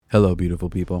Hello, beautiful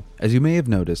people. As you may have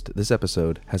noticed, this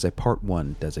episode has a Part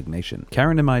 1 designation.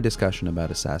 Karen and my discussion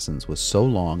about Assassins was so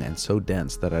long and so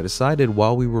dense that I decided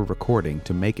while we were recording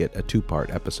to make it a two-part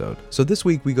episode. So this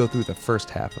week we go through the first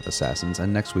half of Assassins,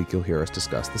 and next week you'll hear us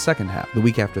discuss the second half. The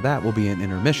week after that will be an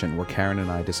intermission where Karen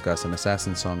and I discuss an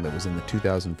Assassin song that was in the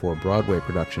 2004 Broadway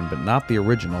production, but not the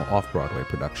original off-Broadway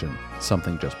production,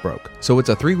 Something Just Broke. So it's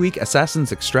a 3-week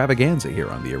Assassins extravaganza here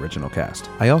on the original cast.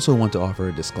 I also want to offer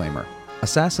a disclaimer.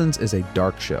 Assassins is a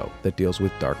dark show that deals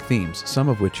with dark themes, some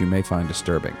of which you may find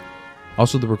disturbing.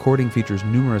 Also, the recording features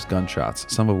numerous gunshots,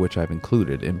 some of which I've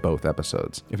included in both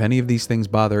episodes. If any of these things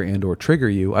bother and/or trigger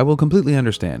you, I will completely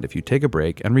understand if you take a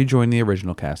break and rejoin the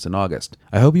original cast in August.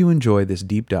 I hope you enjoy this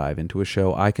deep dive into a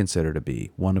show I consider to be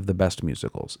one of the best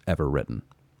musicals ever written.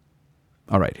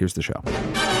 All right, here's the show.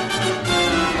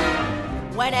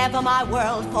 Whenever my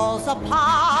world falls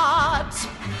apart,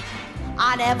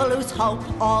 I never lose hope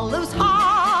or lose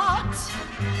heart.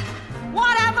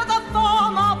 Whatever the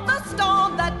form of the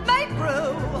storm that may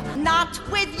brew, not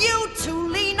with you to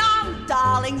lean on,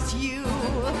 darlings, you.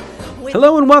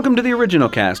 Hello and welcome to The Original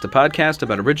Cast, a podcast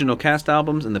about original cast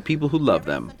albums and the people who love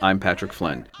them. I'm Patrick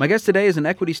Flynn. My guest today is an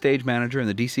equity stage manager in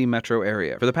the DC metro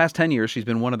area. For the past 10 years, she's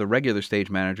been one of the regular stage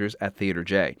managers at Theater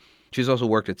J. She's also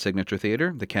worked at Signature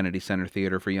Theater, the Kennedy Center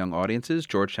Theater for Young Audiences,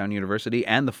 Georgetown University,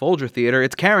 and the Folger Theater.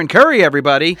 It's Karen Currie,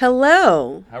 everybody.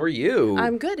 Hello. How are you?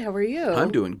 I'm good. How are you?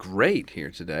 I'm doing great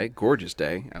here today. Gorgeous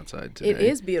day outside today. It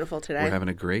is beautiful today. We're having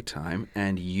a great time.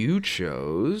 And you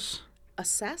chose...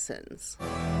 Assassins.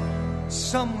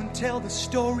 Someone tell the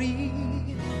story,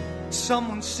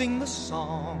 someone sing the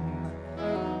song.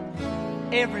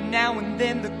 Every now and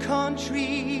then the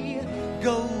country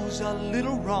goes a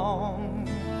little wrong.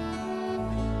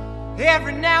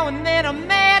 Every now and then a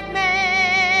madman's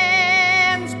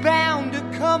bound to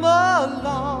come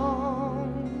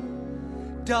along.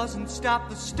 Doesn't stop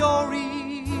the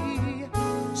story,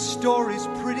 story's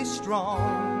pretty strong.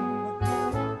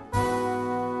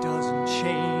 Doesn't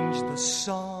change the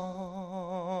song.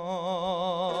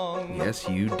 Yes,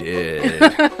 you did.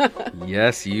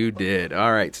 Yes, you did.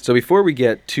 All right. So before we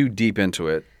get too deep into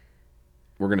it,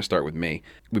 we're going to start with me.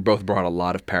 We both brought a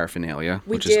lot of paraphernalia,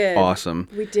 which is awesome.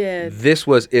 We did. This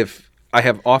was, if I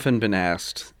have often been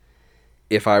asked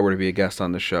if I were to be a guest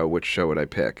on the show, which show would I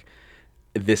pick?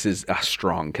 This is a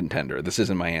strong contender. This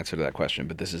isn't my answer to that question,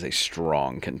 but this is a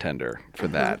strong contender for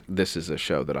that. This is a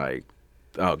show that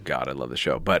oh God, I love the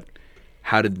show. But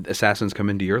how did Assassins come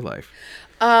into your life?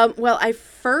 Well, I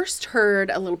first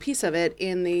heard a little piece of it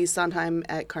in the Sondheim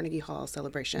at Carnegie Hall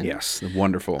celebration. Yes, the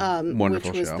wonderful show.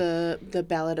 Which was the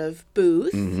Ballad of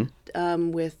Booth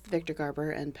with Victor Garber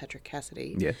and Patrick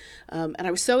Cassidy. Yeah. And I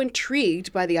was so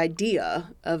intrigued by the idea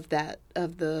of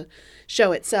the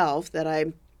show itself that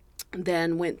I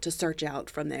then went to search out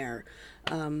from there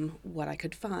what I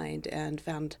could find and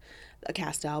found a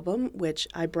cast album, which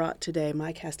I brought today,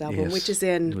 my cast album, yes, which is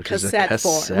in cassette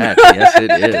form. Yes, it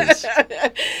is.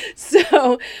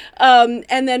 So,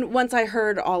 and then once I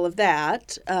heard all of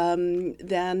that,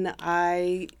 then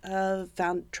I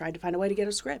tried to find a way to get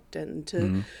a script and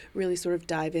to really sort of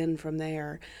dive in from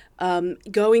there.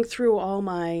 Going through all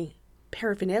my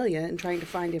paraphernalia and trying to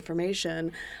find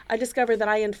information, I discovered that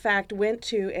I, in fact, went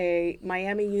to a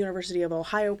Miami University of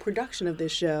Ohio production of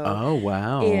this show. Oh,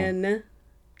 wow. In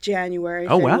February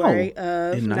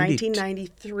of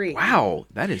 1993. Wow,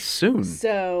 that is soon.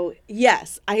 So,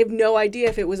 yes, I have no idea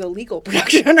if it was a legal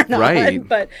production or not. Right.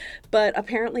 But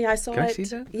apparently I saw it. Can I see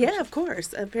that? Yeah, of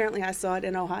course. Apparently I saw it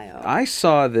in Ohio. I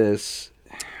saw this,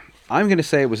 I'm going to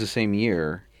say it was the same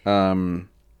year.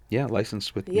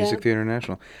 Licensed with Music Theater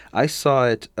International. I saw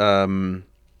it the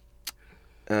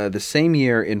same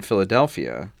year in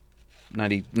Philadelphia,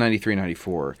 93,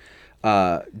 94.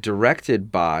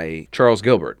 Directed by Charles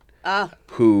Gilbert,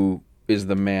 who is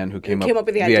the man who came up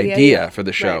with the idea for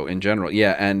the show in general.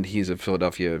 Yeah, and he's of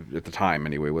Philadelphia at the time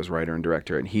anyway, was writer and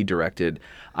director, and he directed,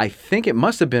 I think it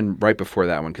must have been right before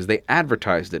that one, because they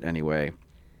advertised it anyway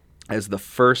as the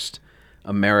first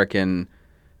American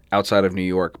outside of New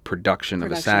York production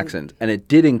of Assassins. And it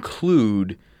did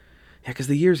include... Yeah, because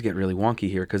the years get really wonky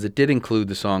here, because it did include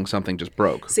the song Something Just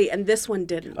Broke. See, and this one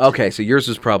didn't. Okay, so yours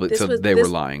was probably... they were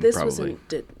lying, this probably.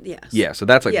 Yes. Yeah, so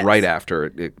that's right after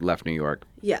it left New York.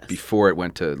 Yes. Before it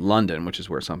went to London, which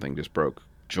is where Something Just Broke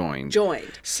joined.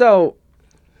 So,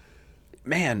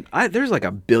 man, there's like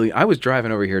a billion... I was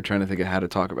driving over here trying to think of how to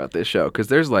talk about this show, because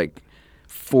there's like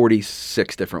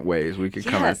 46 different ways we could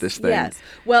come at this thing. Yes.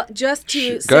 Well, just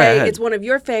to say, it's one of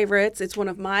your favorites. It's one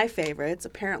of my favorites.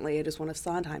 Apparently, it is one of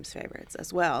Sondheim's favorites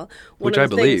as well. One Which of I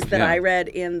the believe, things that I read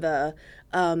in the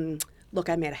Look,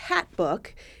 I Made a Hat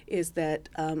book is that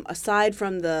aside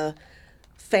from the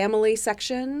family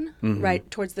section, right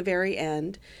towards the very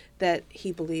end, that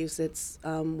he believes it's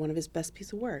one of his best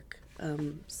piece of work.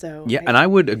 And I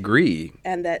would agree.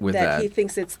 And that with that he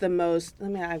thinks it's the most.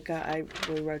 I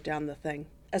really wrote down the thing.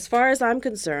 As far as I'm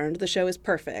concerned, the show is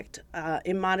perfect.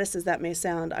 Immodest as that may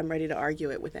sound, I'm ready to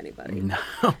argue it with anybody.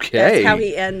 Okay. That's how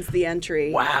he ends the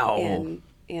entry. Wow.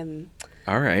 In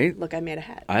all right. Look, I Made a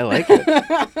Hat. I like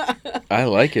it. I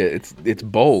like it. It's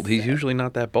bold. He's usually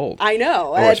not that bold. I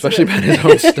know. Or especially about his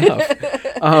own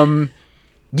stuff.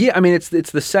 Yeah, I mean, it's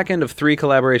the second of 3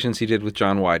 collaborations he did with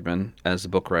John Weidman as the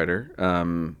book writer.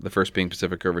 The first being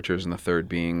Pacific Overtures and the third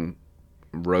being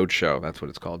Roadshow. That's what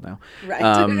it's called now.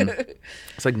 Right.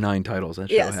 It's like 9 titles that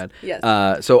show had.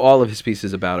 Yes. So all of his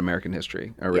pieces about American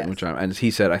history are written Yes. with John. And as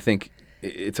he said, I think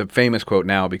it's a famous quote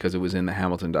now because it was in the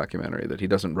Hamilton documentary that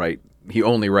he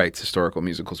only writes historical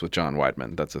musicals with John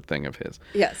Weidman. That's a thing of his.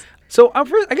 Yes. So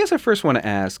I guess I first want to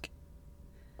ask,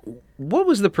 what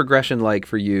was the progression like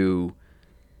for you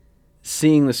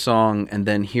seeing the song and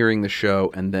then hearing the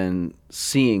show and then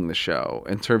seeing the show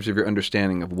in terms of your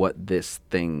understanding of what this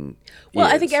thing Well,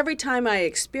 is? I think every time I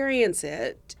experience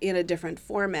it in a different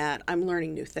format, I'm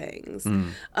learning new things.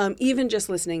 Even just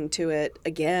listening to it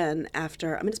again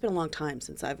after, it's been a long time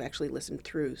since I've actually listened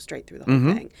straight through the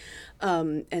whole thing.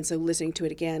 And so listening to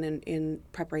it again in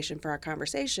preparation for our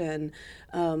conversation,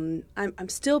 I'm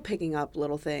still picking up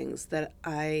little things that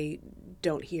I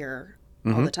don't hear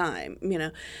all the time,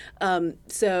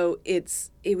 so it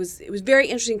was very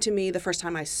interesting to me the first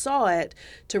time I saw it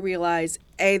to realize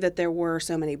A, that there were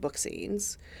so many book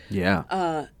scenes,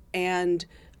 and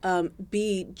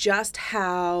B, just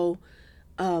how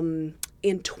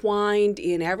entwined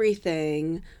in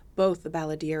everything both the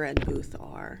balladeer and Booth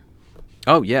are.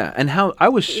 Oh yeah, and how I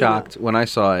was shocked when I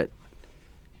saw it,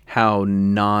 how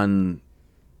non-literal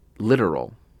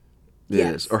it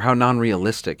is, or how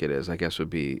non-realistic it is, I guess would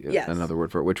be another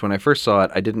word for it, which when I first saw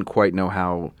it, I didn't quite know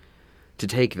how to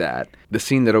take that. The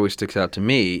scene that always sticks out to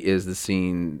me is the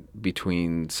scene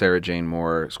between Sarah Jane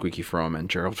Moore, Squeaky Fromme, and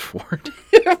Gerald Ford.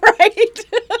 Right.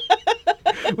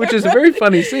 Which is a very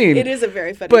funny scene. It is a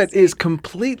very funny but scene. is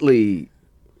completely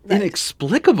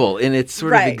inexplicable in its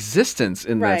sort of existence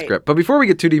in that script. But before we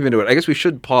get too deep into it, I guess we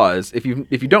should pause. If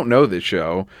you don't know this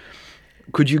show,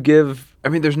 could you give...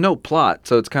 there's no plot,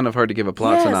 so it's kind of hard to give a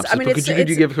plot synopsis. But could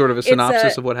you give sort of a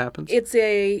synopsis of what happens? It's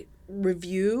a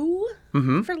review,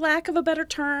 for lack of a better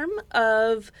term,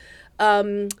 of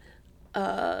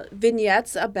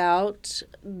vignettes about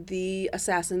the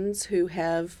assassins who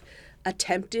have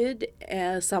attempted,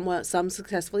 some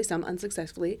successfully, some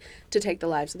unsuccessfully, to take the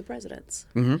lives of the presidents.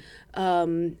 And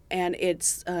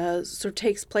it's sort of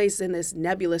takes place in this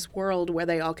nebulous world where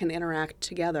they all can interact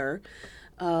together.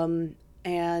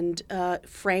 And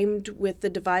framed with the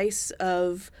device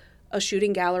of a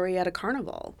shooting gallery at a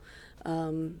carnival.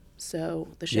 So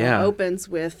the show opens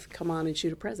with, come on and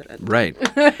shoot a president. Right.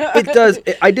 It does.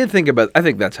 I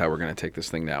think that's how we're going to take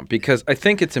this thing down, because I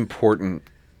think it's important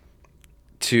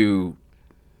to...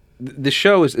 The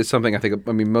show is something I think,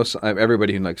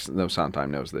 everybody who knows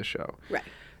Sondheim knows this show. Right.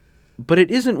 But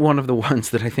it isn't one of the ones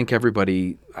that I think I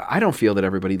don't feel that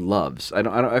everybody loves.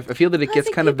 I feel that it gets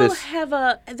kind of this...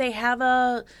 They have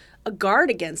a guard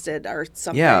against it or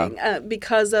something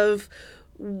because of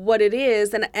what it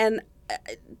is. And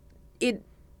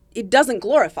it doesn't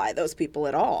glorify those people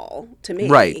at all, to me.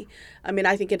 Right.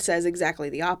 I think it says exactly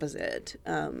the opposite,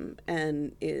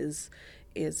 and is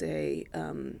a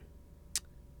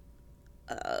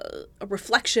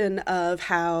reflection of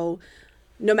how...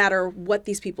 no matter what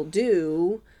these people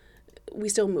do, we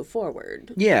still move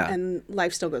forward. Yeah. And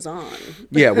life still goes on.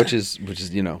 Yeah, which is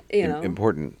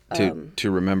important to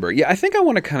remember. Yeah, I think I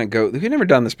want to kind of go... We've never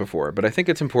done this before, but I think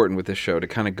it's important with this show to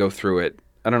kind of go through it.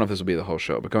 I don't know if this will be the whole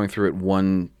show, but going through it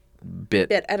one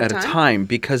bit at a time,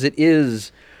 because it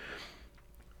is...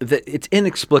 It's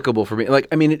inexplicable for me.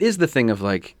 It is the thing of,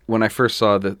 when I first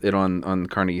saw it on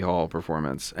Carnegie Hall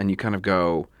performance, and you kind of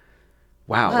go...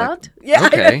 Wow.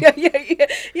 Okay.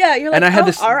 Yeah. You're like, and I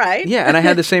had all right. Yeah, and I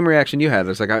had the same reaction you had. I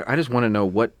was like, I just want to know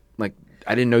what, I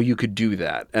didn't know you could do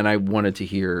that, and I wanted to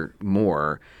hear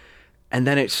more. And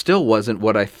then it still wasn't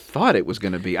what I thought it was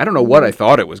going to be. I don't know what I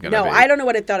thought it was going to be. No, I don't know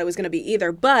what I thought it was going to be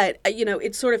either. But,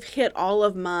 it sort of hit all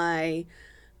of my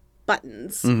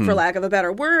buttons, for lack of a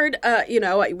better word.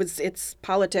 It's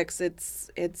politics,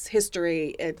 it's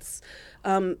history, it's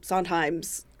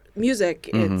Sondheim's music,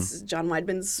 it's John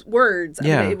Weidman's words.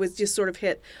 It was just sort of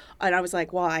hit, and I was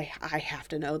like, well, I have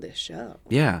to know this show.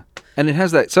 Yeah. And it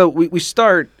has that. So we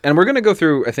start, and we're going to go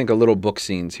through, I think, a little book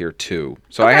scenes here, too.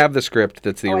 So I have the script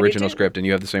that's the original script, and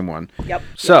you have the same one. Yep.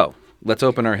 So let's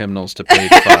open our hymnals to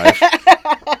page 5.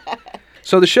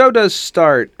 So the show does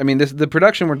start. I mean, the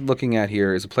production we're looking at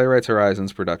here is a Playwrights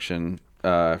Horizons production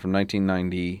from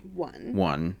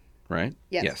 1991, right?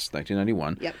 Yes.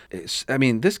 1991. Yep. I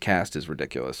mean, this cast is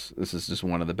ridiculous. This is just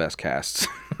one of the best casts.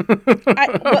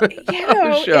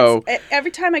 Show.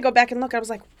 Every time I go back and look, I was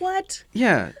like, what?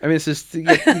 Yeah. I mean, it's just, you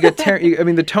get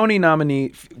the Tony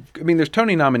nominee. I mean, there's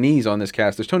Tony nominees on this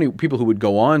cast. There's people who would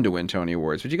go on to win Tony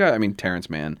Awards. But you got, Terrence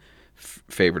Mann,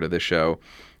 favorite of this show.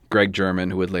 Greg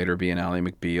German, who would later be an Ally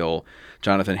McBeal,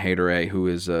 Jonathan Hayteray, who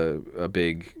is a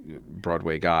big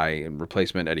Broadway guy in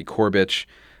replacement, Eddie Corbett,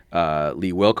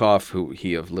 Lee Wilkoff, who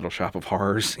of Little Shop of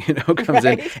Horrors, comes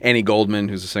in, Annie Goldman,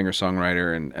 who's a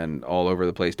singer-songwriter and all over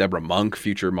the place, Deborah Monk,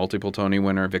 future multiple Tony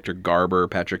winner, Victor Garber,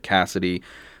 Patrick Cassidy,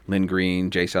 Lynn Green,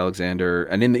 Jace Alexander,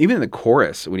 and even in the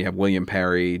chorus, when you have William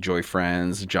Perry, Joy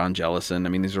Franz, John Jellison,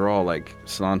 these are all like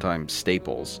Sondheim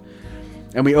staples.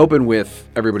 And we open with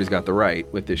Everybody's Got the Right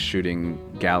with this shooting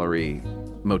gallery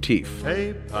motif.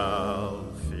 Hey pal,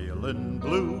 feeling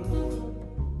blue,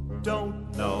 don't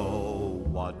know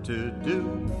what to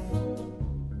do.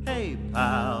 Hey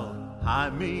pal, I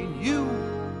mean you,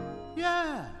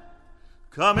 yeah.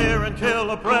 Come here and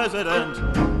kill a president.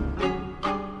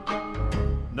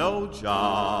 No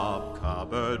job,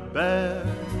 cupboard bare.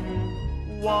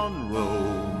 One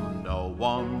room, no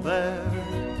one there.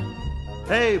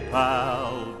 Hey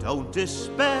pal, don't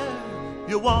despair.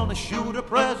 You wanna shoot a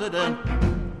president?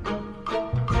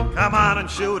 Come on and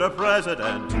shoot a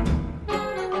president.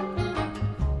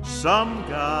 Some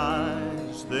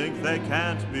guys think they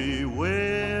can't be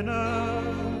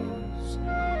winners.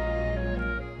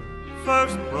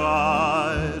 First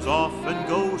prize often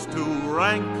goes to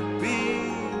rank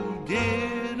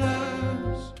beginners.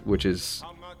 Which is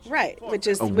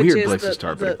a weird place to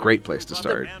start, but a great place to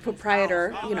start. The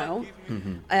proprietor,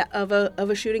 of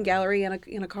a shooting gallery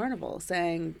in a carnival,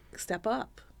 saying, "Step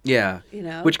up." Yeah,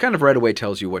 which kind of right away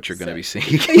tells you what you're going to be seeing.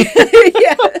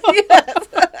 Yes.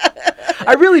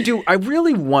 I really do. I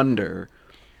really wonder.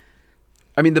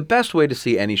 The best way to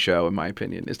see any show, in my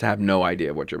opinion, is to have no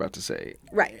idea what you're about to say.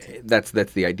 Right. That's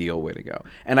the ideal way to go.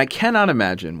 And I cannot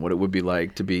imagine what it would be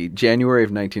like to be January of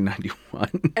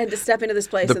 1991. And to step into this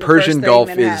place. The Persian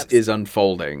Gulf is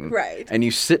unfolding. Right. And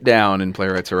you sit down in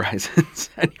Playwrights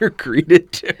Horizons and you're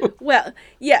greeted to. Well,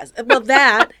 yes. Well,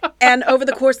 that. And over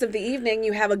the course of the evening,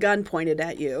 you have a gun pointed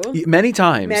at you. Many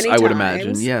times, I would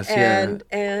imagine. Yes, and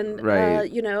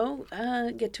right.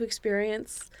 Get to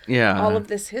experience all of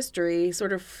this history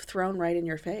sort of thrown right in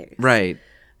your face. Right.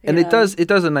 And it does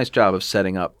a nice job of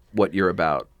setting up what you're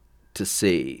about to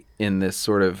see in this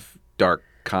sort of dark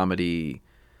comedy.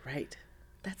 Right.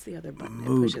 That's the other button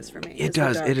mood. It pushes for me. It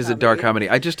does. It is a dark comedy.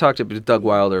 I just talked to Doug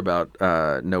Wilder about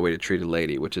No Way to Treat a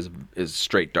Lady, which is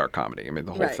straight dark comedy.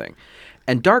 The whole thing.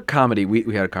 And dark comedy,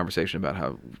 we had a conversation about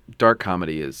how dark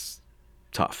comedy is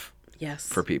tough. Yes.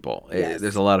 For people. Yes.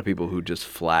 There's a lot of people who just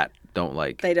flat don't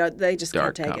like They just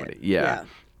dark can't take comedy. it. Yeah.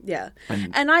 Yeah.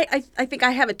 And I think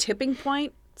I have a tipping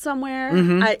point somewhere.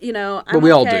 Mm-hmm. I'm but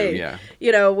we all okay. do,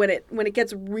 yeah. When it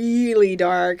gets really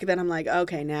dark, then I'm like,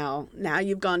 okay, now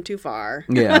you've gone too far.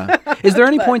 Yeah. Is there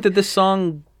any point that this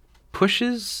song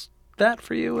pushes that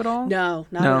for you at all? No,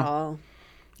 not at all.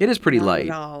 It is pretty Not light.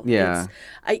 At all. Yeah.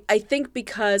 I think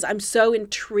because I'm so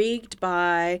intrigued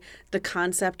by the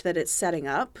concept that it's setting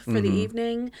up for the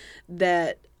evening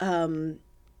that I'm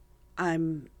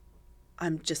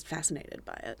just fascinated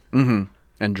by it. Mm-hmm.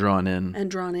 And drawn in.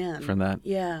 From that.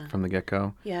 Yeah. From the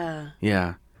get-go. Yeah.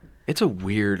 Yeah. It's a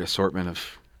weird assortment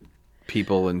of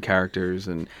people and characters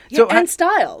and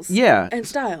styles. Yeah. And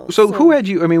styles. So who had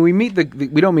you, we meet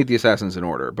we don't meet the assassins in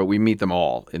order, but we meet them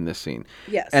all in this scene.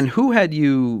 Yes. And who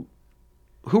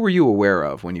were you aware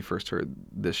of when you first heard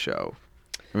this show?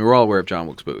 We're all aware of John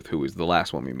Wilkes Booth, who is the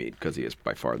last one we meet because he is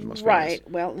by far the most famous. Right.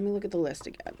 Well, let me look at the list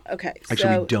again. Okay.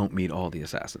 Actually, we don't meet all the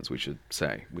assassins, we should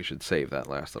say. We should save that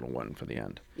last little one for the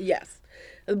end. Yes.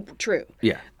 True.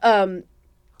 Yeah. I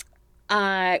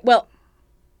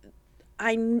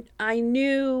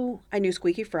knew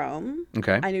Squeaky Fromme.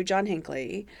 Okay. I knew John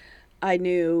Hinckley. I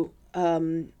knew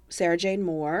Sarah Jane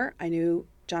Moore. I knew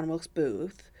John Wilkes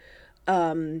Booth.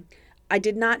 I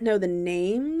did not know the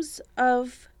names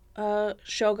of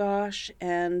Shogosh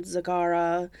and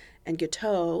Zagara and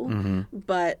Guiteau,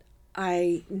 but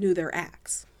I knew their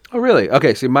acts. Oh, really?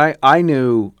 Okay. See, I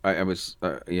knew I was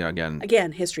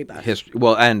again history buff.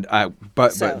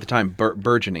 But at the time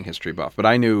burgeoning history buff. But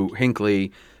I knew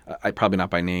Hinckley. I probably not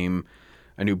by name.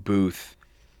 I knew Booth.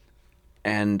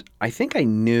 And I think I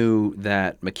knew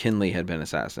that McKinley had been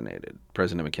assassinated.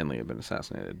 President McKinley had been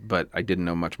assassinated, but I didn't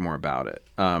know much more about it.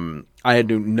 I had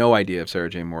no idea of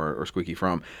Sarah J. Moore or Squeaky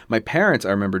Fromme. My parents,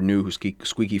 I remember, knew who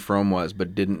Squeaky Fromme was,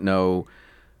 but didn't know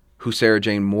who Sarah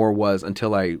Jane Moore was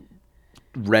until I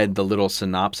read the little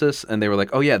synopsis, and they were like,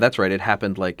 "Oh yeah, that's right. It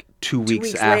happened like 2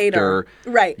 weeks after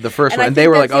right. the first one." And they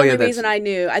were like, "Oh yeah, that's the that's." reason I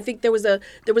knew. I think there was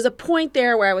a point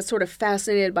there where I was sort of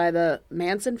fascinated by the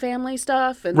Manson family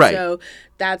stuff, and Right. so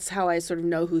that's how I sort of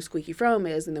know who Squeaky Fromme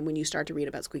is. And then when you start to read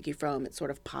about Squeaky Fromme, it sort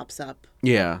of pops up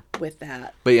Yeah, with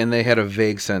that. but and they had a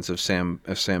vague sense of Sam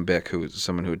Bick, who was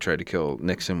someone who had tried to kill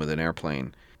Nixon with an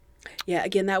airplane. Yeah,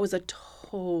 again, that was a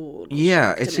total.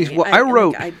 Yeah, shock to it's me. well, I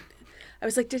wrote. I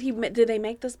was like, did they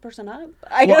make this person up?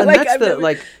 Well, and that's the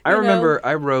never, I remember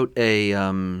I wrote a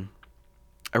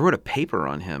paper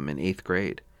on him in 8th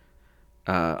grade,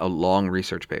 a long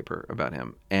research paper about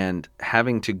him, and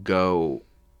having to go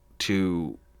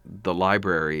to the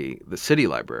library, the city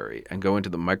library, and go into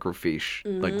the microfiche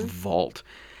like vault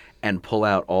and pull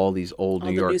out all these old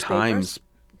New York Times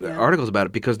articles about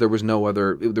it, because there were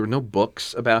no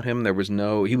books about him. He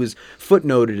was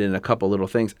footnoted in a couple little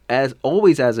things as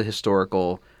a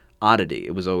historical oddity.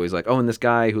 It was always like, oh, and this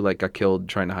guy who like got killed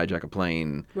trying to hijack a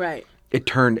plane. Right. It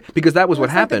turned, because that was what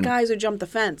it's happened. Like the guys who jumped the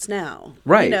fence now.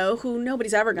 Right. You know, who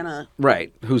nobody's ever gonna.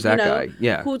 Right. Who's that guy?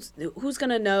 Yeah. Who's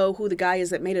gonna know who the guy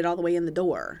is that made it all the way in the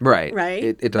door? Right. Right.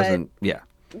 It doesn't. Yeah.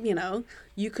 You know,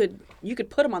 you could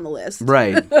put him on the list.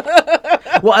 Right.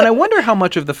 Well, and I wonder how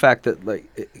much of the fact that, like,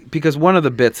 because one of the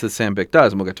bits that Sam Bick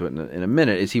does, and we'll get to it in a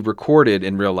minute, is he recorded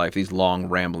in real life these long,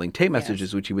 rambling tape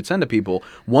messages, which he would send to people,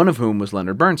 one of whom was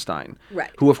Leonard Bernstein, right,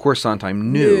 who, of course,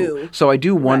 Sondheim knew. So I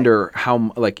do wonder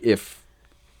how, like, if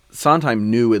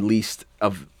Sondheim knew at least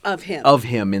of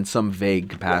him in some vague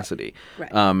capacity.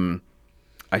 Right.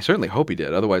 I certainly hope he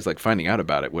did. Otherwise, like, finding out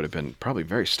about it would have been probably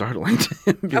very startling to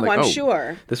him. I'm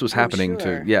sure. This was happening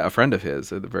to a friend of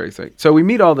his at the very thing. So we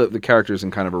meet all the characters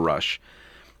in kind of a rush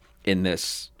in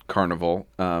this carnival,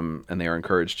 and they are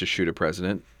encouraged to shoot a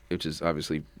president, which is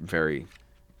obviously very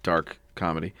dark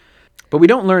comedy. But we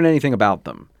don't learn anything about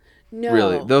them. No.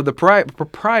 Really. Though the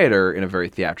proprietor, in a very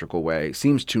theatrical way,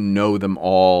 seems to know them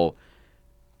all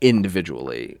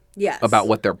individually. Yes. About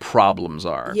what their problems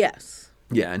are. Yes.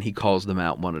 Yeah, and he calls them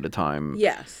out one at a time.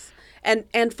 Yes,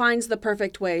 and finds the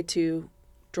perfect way to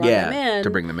draw them in. To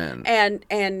bring them in. And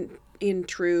in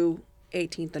true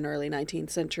 18th and early 19th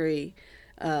century,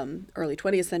 early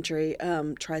 20th century,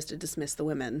 tries to dismiss the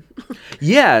women.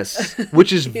 Yes,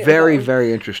 which is very,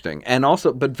 very interesting. And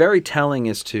also, but very telling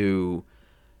as to...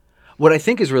 What I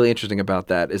think is really interesting about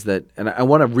that is that, and I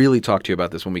want to really talk to you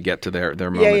about this when we get to their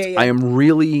moments. Yeah.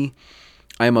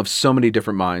 I am of so many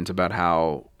different minds about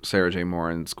how Sarah J. Moore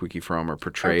and Squeaky Fromme are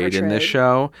portrayed in this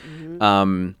show,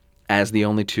 as the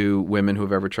only two women who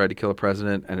have ever tried to kill a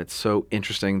president. And it's so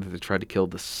interesting that they tried to kill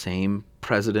the same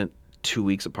president 2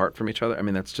 weeks apart from each other. I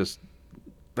mean, that's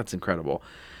incredible.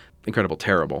 Incredible,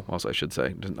 terrible, also, I should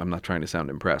say. I'm not trying to sound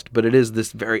impressed. But it is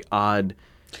this very odd...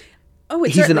 Oh,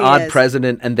 it he's an odd is.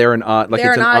 President, and they're an odd, like,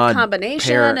 they're it's an odd odd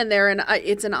combination, pair. and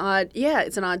it's an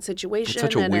odd situation. It's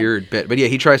such a weird bit, but yeah,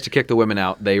 he tries to kick the women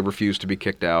out. They refuse to be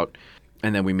kicked out,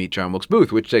 and then we meet John Wilkes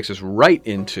Booth, which takes us right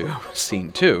into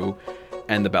scene 2,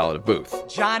 and the Ballad of Booth.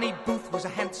 Johnny Booth was a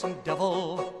handsome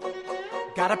devil,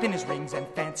 got up in his rings and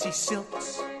fancy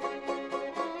silks,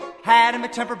 had him a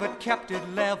temper but kept it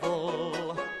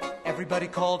level. Everybody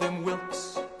called him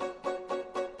Wilkes.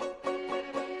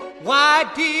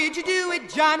 Why did you do it,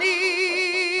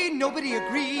 Johnny? Nobody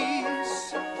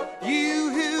agrees.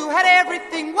 You who had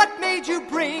everything, what made you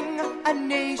bring a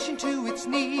nation to its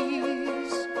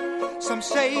knees? Some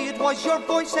say it was your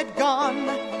voice had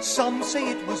gone, some say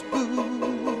it was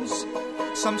booze.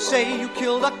 Some say you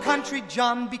killed a country,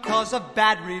 John, because of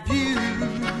bad reviews.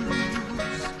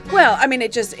 Well, I mean,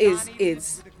 it just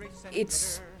it's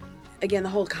again, the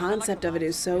whole concept of it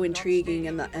is so intriguing,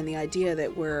 and the idea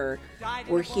that we're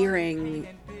hearing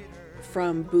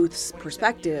from Booth's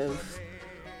perspective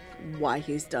why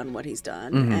he's done what he's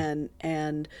done,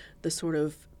 and the sort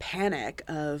of panic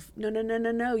of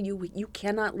no, you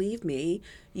cannot leave me.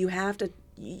 You have to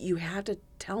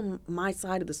tell my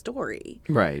side of the story.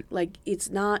 Right. Like, it's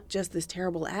not just this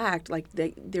terrible act. Like,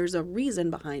 there's a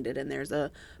reason behind it, and there's a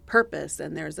purpose,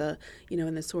 and there's a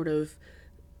and this sort of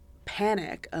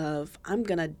panic of, I'm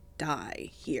gonna die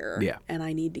here, and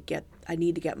I need to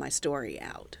get my story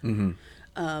out.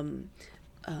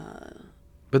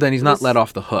 But then he's not let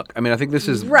off the hook. I mean, I think this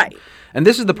is right, and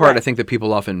this is the part I think that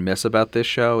people often miss about this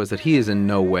show, is that he is in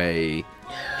no way,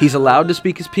 he's allowed to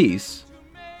speak his piece,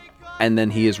 and then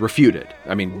he is refuted.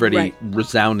 I mean, pretty Right.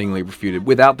 resoundingly refuted,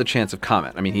 without the chance of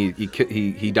comment. I mean,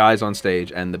 he dies on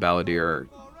stage, and the balladeer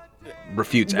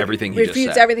refutes everything he just said.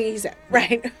 Refutes everything he said.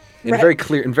 Right. In very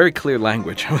clear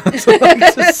language. That's what I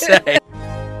like to say.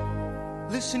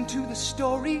 Listen to the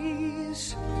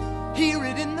stories, hear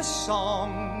it in the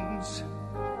songs.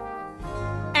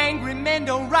 Angry men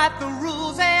don't write the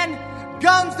rules, and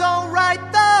guns don't right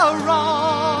the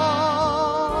wrongs.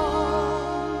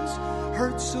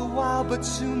 Hurts a while, but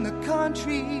soon the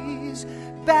country's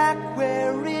back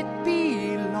where it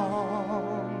belongs.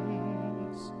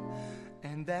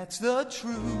 And that's the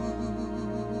truth,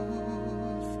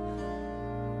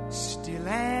 still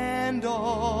and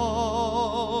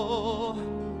all.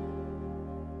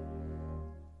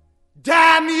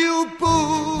 Damn you,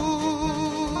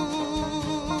 Booth!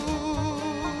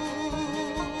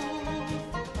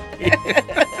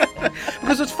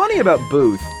 Because what's funny about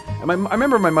Booth, and I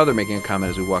remember my mother making a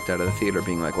comment as we walked out of the theater,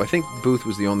 being like, well, I think Booth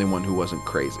was the only one who wasn't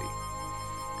crazy.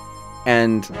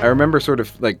 And I remember sort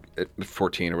of like at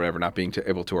 14 or whatever, not being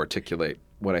able to articulate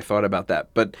what I thought about that.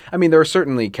 But I mean, there are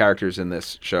certainly characters in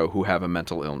this show who have a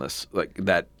mental illness like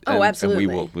that. Oh, absolutely.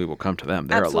 And we will come to them.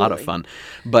 They're Absolutely. a lot of fun.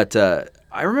 But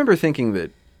I remember thinking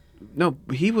that, no,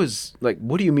 he was like,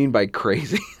 what do you mean by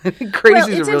crazy? Crazy Well,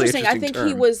 is it's a really interesting. I think term.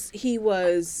 he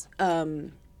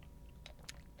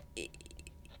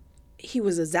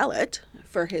was a zealot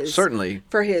for his Certainly.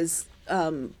 beliefs.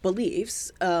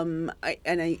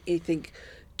 I think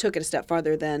took it a step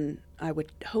farther than I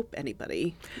would hope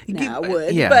anybody now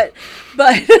would. yeah. But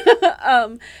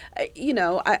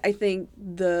I think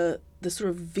the sort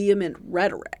of vehement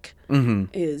rhetoric Mm-hmm.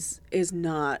 is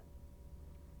not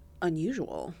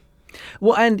unusual.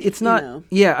 Well, and it's not. know.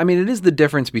 Yeah, I mean, it is the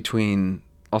difference between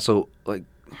also like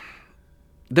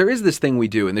there is this thing we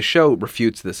do, and the show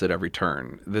refutes this at every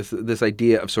turn. This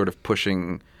idea of sort of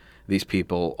pushing these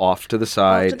people off to the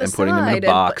side and putting them in a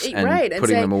box and putting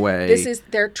saying, them away.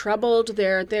 They're troubled.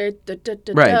 They're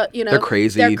Right. You know, They're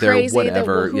crazy, they're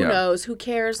whatever, who yeah. knows? Who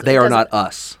cares? They It are doesn't- not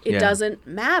us. It Yeah. doesn't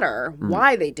matter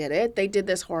why they did it. They did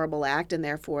this horrible act, and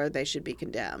therefore they should be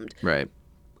condemned. Right.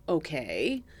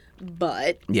 Okay,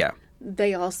 but Yeah.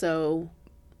 they also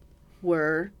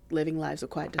were living lives of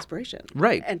quiet desperation.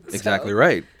 Right. And so, exactly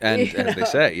right. And you as they know,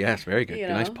 say, yes, very good. you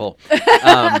Nice know. pull.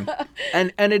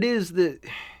 And it is the.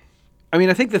 I mean,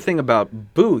 I think the thing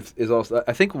about Booth is also.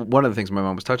 I think one of the things my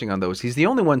mom was touching on though is he's the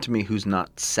only one to me who's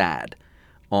not sad,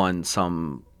 on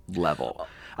some level.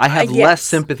 I have yes. less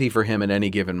sympathy for him at any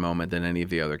given moment than any of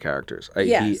the other characters.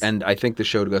 Yes. And I think the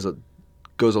show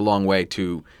goes a long way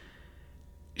to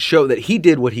show that he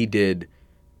did what he did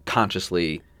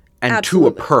consciously and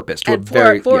Absolutely. to a purpose, to and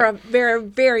a for a very,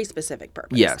 very specific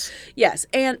purpose. Yes.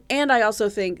 And I also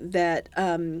think that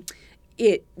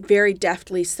it very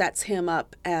deftly sets him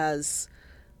up as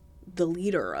the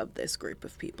leader of this group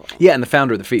of people. Yeah, and the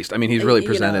founder of the feast. I mean, he's really You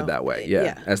presented know, that way. yeah,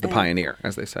 Yeah, as the and- pioneer,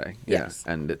 as they say. Yeah, Yes.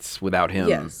 and it's without him.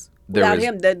 Yes. there Without is-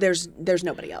 him, there's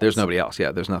nobody else. There's nobody else.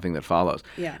 Yeah, there's nothing that follows.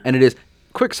 Yeah. And it is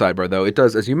quick sidebar though. It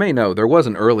does, as you may know, there was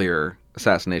an earlier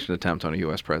assassination attempt on a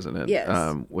U.S. president.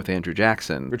 Yes. With Andrew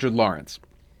Jackson. Richard Lawrence.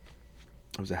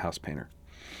 He was a house painter,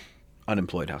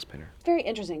 unemployed house painter. Very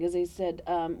interesting, because he said,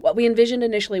 what we envisioned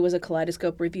initially was a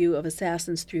kaleidoscope review of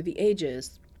assassins through the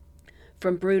ages,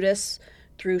 from Brutus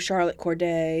through Charlotte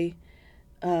Corday,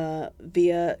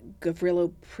 via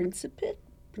Gavrilo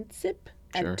Princip,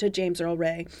 and Sure. to James Earl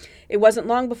Ray. It wasn't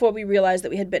long before we realized that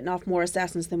we had bitten off more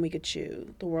assassins than we could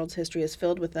chew. The world's history is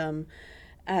filled with them,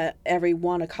 every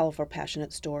one a colorful,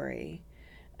 passionate story.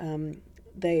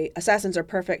 Assassins are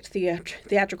perfect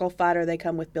theatrical fodder. They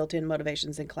come with built-in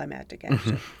motivations and climactic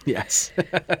action. Yes.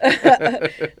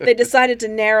 They decided to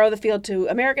narrow the field to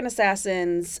American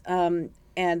assassins,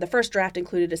 and the first draft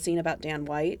included a scene about Dan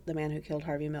White, the man who killed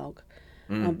Harvey Milk.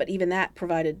 But even that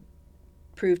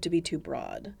proved to be too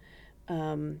broad.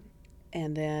 And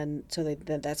then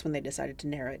that's when they decided to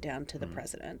narrow it down to the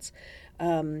presidents.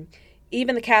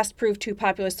 Even the cast proved too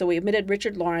populist, so we omitted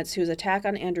Richard Lawrence, whose attack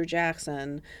on Andrew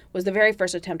Jackson was the very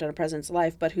first attempt on a president's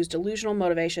life, but whose delusional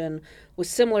motivation was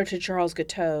similar to Charles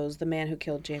Guiteau's, the man who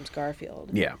killed James Garfield.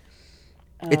 Yeah.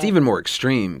 It's even more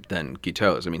extreme than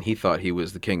Guiteau's. I mean, he thought he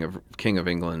was the king of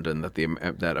England, and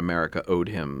that America owed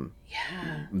him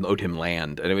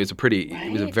land, and it was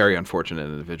it was a very unfortunate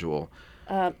individual.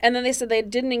 And then they said they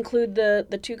didn't include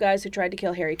the two guys who tried to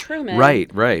kill Harry Truman. Right.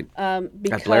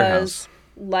 Because, Blair House.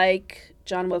 like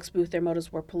John Wilkes Booth, their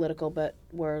motives were political, but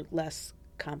were less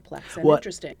complex and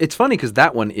interesting. It's funny because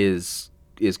that one is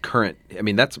is current. I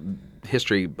mean, that's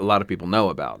history a lot of people know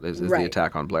about is the Right.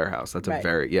 attack on Blair House. That's a Right.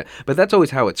 very but that's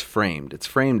always how it's framed. It's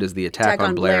framed as the attack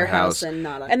on Blair House. And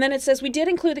then it says, we did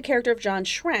include the character of John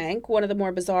Schrank, one of the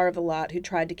more bizarre of the lot, who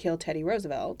tried to kill Teddy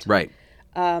Roosevelt. Right.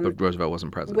 But Roosevelt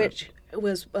wasn't president. Which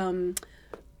was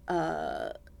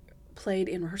played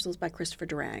in rehearsals by Christopher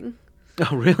Durang.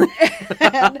 Oh, really?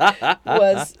 And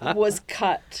was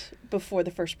cut before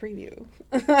the first preview.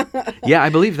 Yeah, I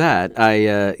believe that.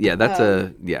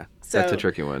 That's a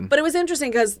tricky one. But it was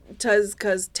interesting because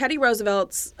Teddy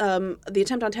Roosevelt's the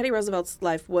attempt on Teddy Roosevelt's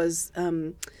life was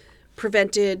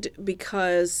prevented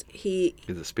because the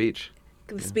speech.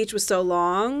 The speech was so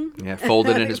long. Yeah,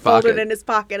 folded in his pocket. Folded in his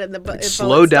pocket, and the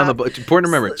slowed down the bullet. It's important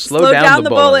to remember. Slowed down the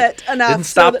bullet enough. Didn't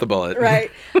stop the bullet.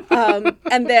 Right.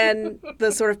 And then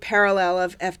the sort of parallel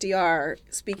of FDR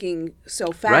speaking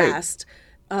so fast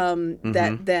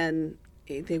that then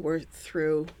they were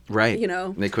through. Right. You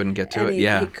know, they couldn't get to it.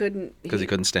 He couldn't because he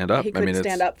couldn't stand up. He couldn't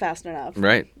stand up fast enough.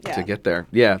 Right. Yeah. To get there.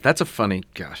 Yeah, that's a funny.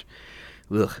 Gosh.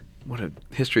 Ugh.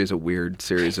 History is a weird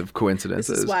series of coincidences.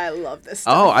 This is why I love this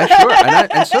stuff. Oh, I sure,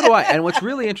 and so do I. And what's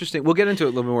really interesting, we'll get into it a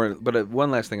little more. But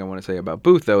one last thing I want to say about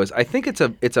Booth, though, is I think it's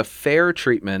a fair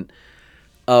treatment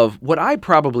of what I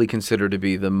probably consider to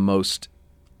be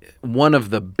one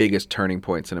of the biggest turning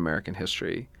points in American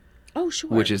history. Oh, sure.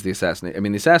 Which is the assassination. I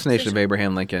mean, the assassination of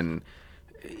Abraham Lincoln.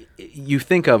 You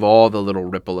think of all the little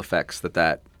ripple effects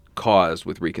that caused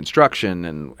with Reconstruction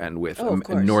and with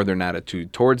a northern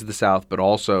attitude towards the South, but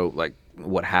also like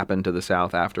what happened to the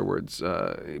South afterwards.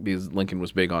 Because Lincoln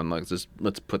was big on let's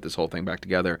put this whole thing back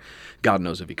together. God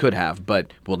knows if he could have,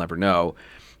 but we'll never know.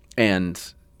 And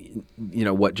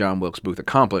what John Wilkes Booth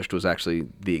accomplished was actually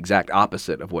the exact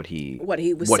opposite of what he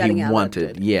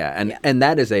wanted. Yeah, and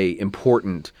that is a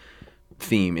important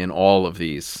theme in all of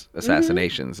these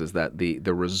assassinations is that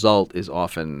the result is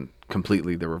often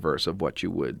completely the reverse of what you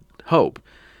would hope.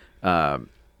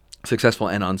 Successful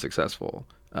and unsuccessful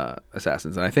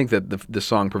assassins. And I think that the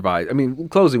song provides,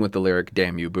 closing with the lyric,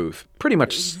 "Damn you, Booth," pretty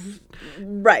much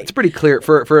right. It's pretty clear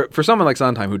for someone like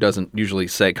Sondheim who doesn't usually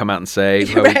come out and say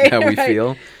how we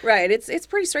feel. Right. It's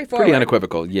pretty straightforward. Pretty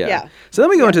unequivocal, yeah. So then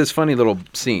we go into this funny little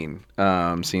scene,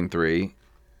 scene 3,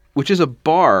 which is a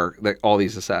bar that all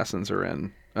these assassins are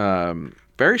in.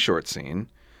 Very short scene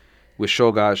with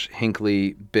Czolgosz,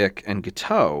 Hinckley, Bick, and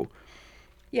Guiteau.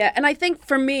 Yeah, and I think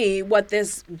for me, what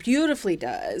this beautifully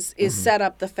does is set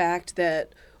up the fact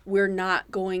that we're not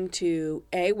going to,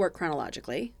 A, work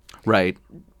chronologically. Right.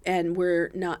 And we're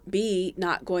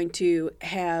not going to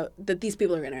have, that these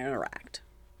people are going to interact.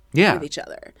 Yeah. With each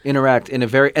other. Interact in a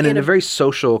very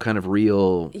social kind of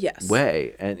real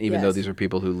way. And even though Yes. these are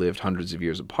people who lived hundreds of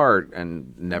years apart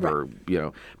and never,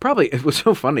 probably it was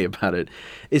so funny about it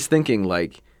is thinking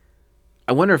like,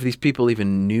 I wonder if these people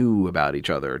even knew about each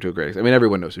other to a great extent. I mean,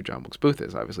 everyone knows who John Wilkes Booth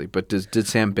is, obviously, but did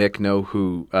Sam Bick know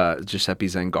who Giuseppe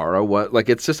Zangaro was? Like,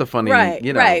 it's just a funny,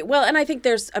 Right. Well, and I think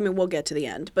we'll get to the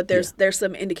end, but there's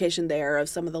some indication there of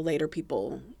some of the later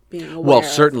people being aware. Well,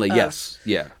 certainly, yes.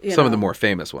 Yeah. Some of the know. more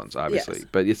famous ones, obviously. Yes.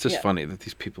 But it's just funny that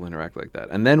these people interact like that.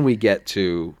 And then we get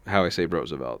to How I Saved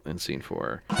Roosevelt in scene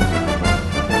 4.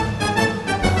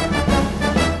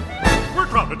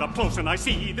 Crowded up close and I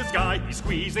see this guy, he's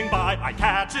squeezing by, I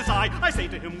catch his eye, I say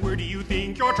to him, where do you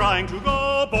think you're trying to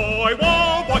go, boy,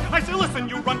 whoa, boy, I say, listen,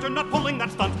 you runt, you're not pulling that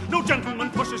stunt, no gentleman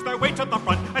pushes their way to the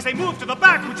front, I say, move to the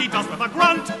back, which he does with a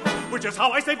grunt, which is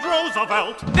how I saved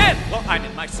Roosevelt. Then, while I'm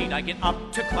in my seat, I get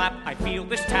up to clap, I feel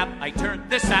this tap, I turn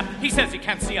this sap, he says he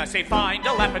can't see, I say, find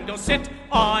a lap and go sit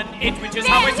on it, which is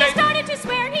how I Then say... he started to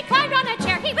swear, he climbed on a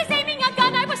chair, he was aiming a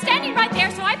gun, I was standing right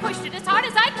there, so I pushed it as hard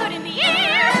as I could in the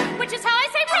air, which is how I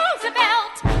saved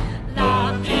Roosevelt.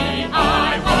 Lucky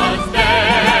I was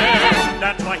there.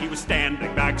 That's why he was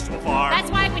standing back so far.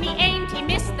 That's why when he aimed, he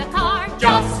missed the car.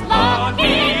 Just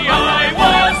lucky I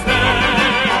was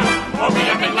there. Or we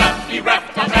have been lefty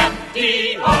reft of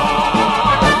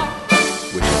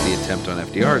FDR. Which is the attempt on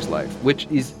FDR's life, which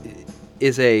is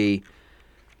a...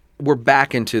 We're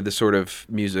back into the sort of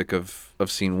music of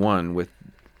scene 1 with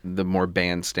the more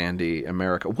bandstandy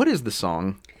America. What is the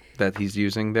song that he's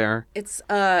using there? It's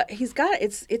he's got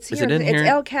it's here. Is it in here? It's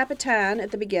El Capitan at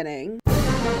the beginning.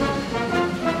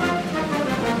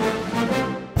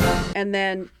 And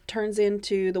then turns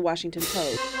into the Washington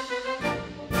Post.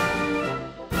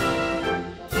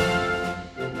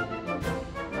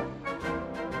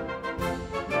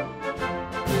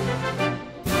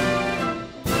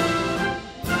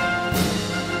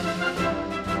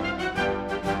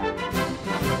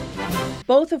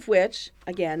 Both of which,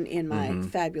 again, in my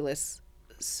fabulous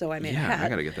So I Made a Yeah, Hat. I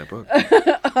got to get that book.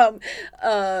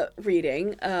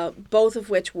 Reading, both of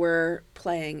which were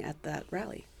playing at that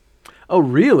rally. Oh,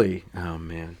 really? Oh,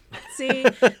 man. See,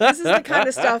 this is the kind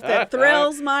of stuff that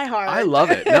thrills my heart. I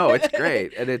love it. No, it's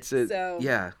great. And it's, So-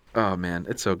 yeah. Oh, man,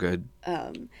 it's so good.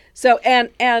 So,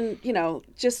 and you know,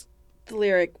 just the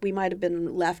lyric, we might have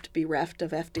been left bereft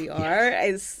of FDR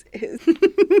is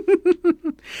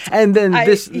And then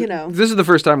this is the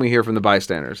first time we hear from the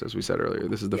bystanders, as we said earlier.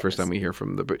 This is the first time we hear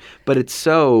from but it's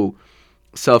so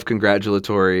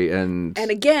self-congratulatory and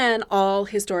again, all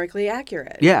historically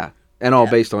accurate. yeah, and all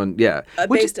based on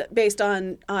Based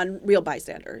on real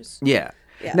bystanders. Yeah.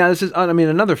 Yeah. Now this is, I mean,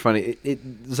 another funny.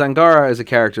 Zangara is a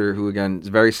character who, again, is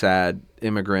very sad,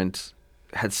 immigrant,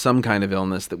 had some kind of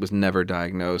illness that was never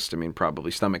diagnosed. I mean, probably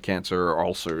stomach cancer or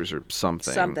ulcers or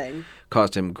something. Something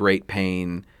Caused him great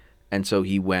pain, and so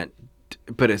he went.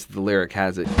 But as the lyric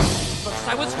has it, First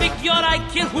I was figure I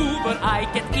kill Hoover,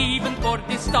 I get even for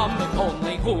this stomach.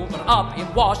 Only Hoover up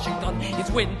in Washington. It's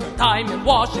winter time in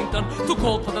Washington. Too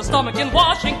cold for the stomach in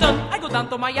Washington. I go down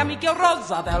to Miami, kill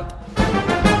Roosevelt.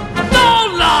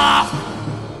 Don't laugh!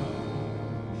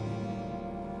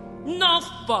 Not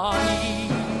funny.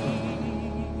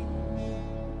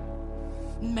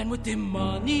 Men with the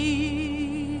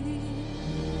money,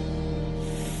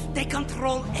 they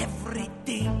control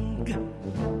everything.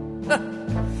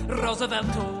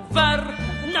 Roosevelt over,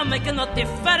 not making no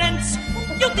difference.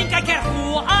 You think I care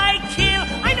who I kill?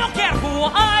 I don't care who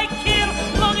I kill,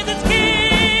 long as it's killed.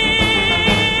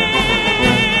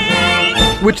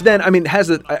 which then, I mean,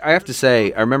 I have to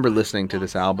say, I remember listening to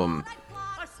this album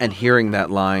and hearing that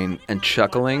line and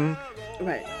chuckling,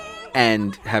 right.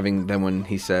 and having then when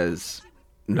he says,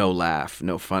 no laugh,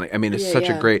 no funny. I mean, it's Yeah, such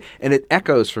a yeah. great, and it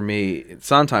echoes for me,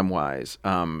 Sondheim-wise,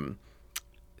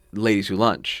 Ladies Who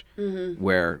Lunch,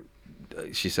 where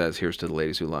she says, here's to the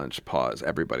ladies who lunch, pause,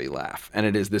 everybody laugh. And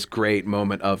it is this great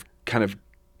moment of kind of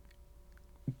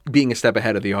being a step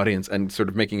ahead of the audience and sort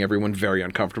of making everyone very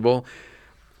uncomfortable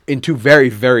in two very,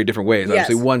 very different ways. Yes.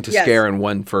 Obviously, one to Yes. scare and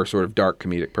one for sort of dark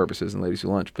comedic purposes in Ladies Who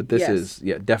Lunch. But this Yes. is,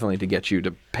 definitely to get you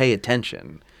to pay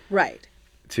attention Right.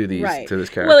 to these Right. to this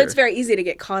character. Well, it's very easy to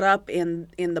get caught up in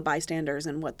the bystanders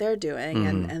and what they're doing,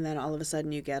 Mm-hmm. and then all of a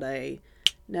sudden you get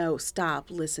no,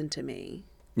 stop, listen to me.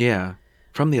 Yeah.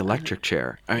 From the electric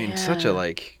chair. I mean, such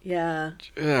a Yeah.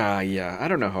 yeah. I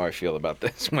don't know how I feel about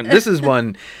this one. This is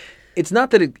one. It's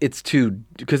not that it's too,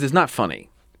 because it's not funny.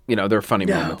 You know, there are funny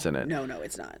moments in it. No,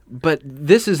 it's not. But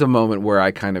this is a moment where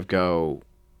I kind of go,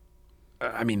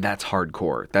 I mean, that's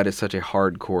hardcore. That is such a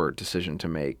hardcore decision to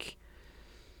make.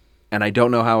 And I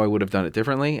don't know how I would have done it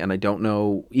differently. And I don't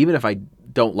know, even if I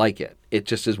don't like it, it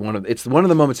just is it's one of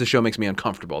the moments the show makes me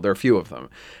uncomfortable. There are a few of them.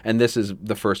 And this is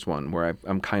the first one where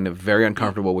I'm kind of very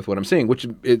uncomfortable with what I'm seeing, which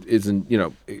it isn't,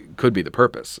 it could be the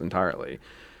purpose entirely.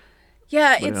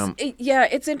 Yeah, But,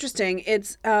 it's interesting.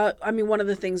 It's I mean, one of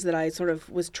the things that I sort of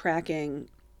was tracking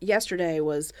yesterday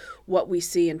was what we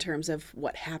see in terms of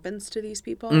what happens to these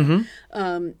people.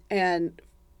 And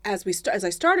as I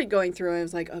started going through, I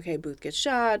was like, okay, Booth gets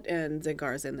shot, and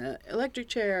Zangar's in the electric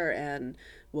chair, and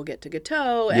we'll get to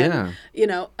Gateau, and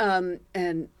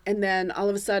and then all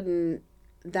of a sudden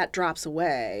that drops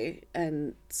away,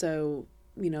 and so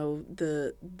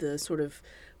the sort of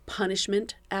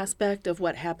punishment aspect of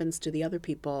what happens to the other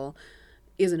people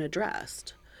isn't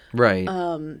addressed. Right.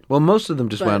 Well, most of them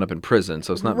just wound up in prison,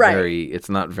 so it's not Right. it's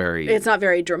not very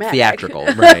dramatic. theatrical,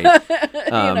 right?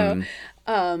 And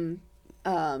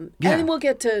then we'll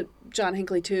get to John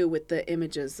Hinckley too with the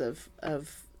images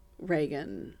of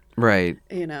Reagan. Right.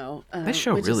 This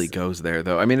show which really is- goes there,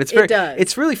 though. I mean, it's It very. does.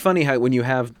 It's really funny how when you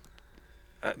have,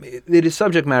 it is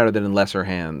subject matter that in lesser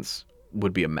hands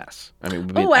would be a mess. I mean, it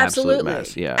would be an absolute absolutely,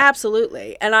 mess. Yeah.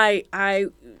 absolutely. And I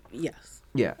yes,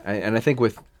 Yeah, and I think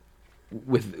with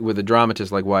a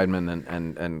dramatist like Weidman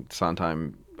and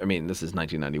Sondheim, I mean, this is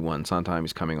 1991. Sondheim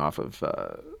is coming off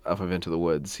of Into the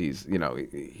Woods. He's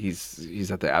he's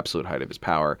at the absolute height of his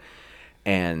power,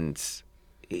 and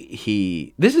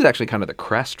this is actually kind of the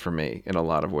crest for me in a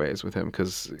lot of ways with him,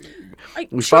 because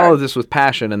we followed this with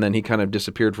passion, and then he kind of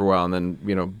disappeared for a while, and then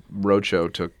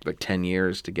Roadshow took like 10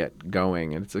 years to get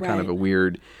going, and it's a kind of a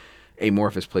weird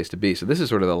amorphous place to be. So this is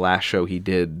sort of the last show he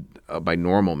did by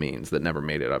normal means that never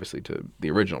made it, obviously, to the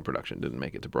original production. Didn't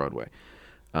make it to Broadway.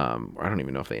 I don't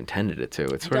even know if they intended it to.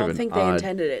 It's sort of I don't an think odd, they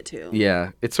intended it to.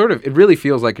 Yeah, it really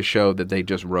feels like a show that they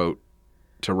just wrote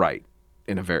to write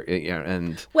in a very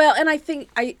and Well, and I think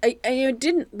it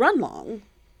didn't run long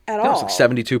at It was all. like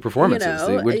 72 performances.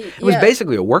 You know, It was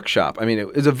basically a workshop. I mean,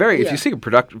 it was a very, if you see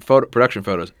production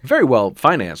photos, very well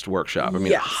financed workshop. I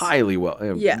mean, Yes. highly well.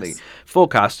 Yes. Full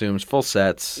costumes, full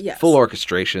sets, Yes. full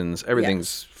orchestrations.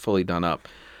 Everything's fully done up.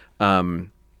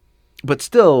 But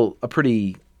still a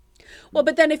pretty... Well,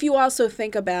 but then if you also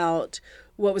think about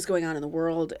what was going on in the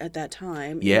world at that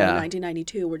time, in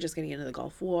 1992, we're just getting into the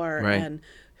Gulf War, and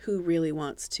who really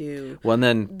wants to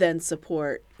then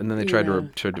support... And then they tried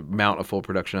to mount a full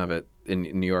production of it in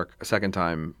New York a second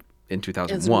time in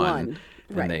 2001,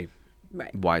 and they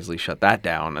wisely shut that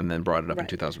down and then brought it up in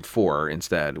 2004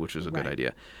 instead, which was a good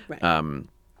idea. Right.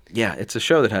 Yeah, it's a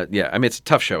show that had... I mean, it's a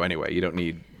tough show anyway. You don't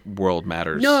need World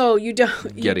Matters. No, you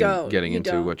don't. Getting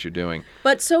into what you're doing.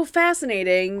 But so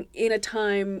fascinating in a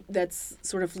time that's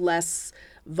sort of less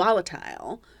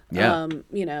volatile. Yeah.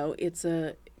 It's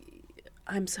a...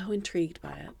 I'm so intrigued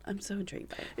by it.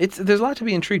 There's a lot to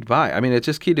be intrigued by. I mean, it's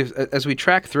just key to... As we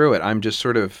track through it, I'm just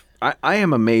sort of... I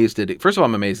am amazed at it. First of all,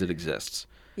 I'm amazed it exists.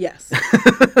 Yes.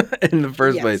 In the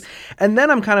first place. And then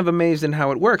I'm kind of amazed in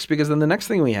how it works, because then the next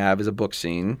thing we have is a book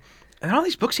scene. And all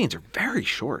these book scenes are very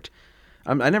short.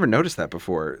 I never noticed that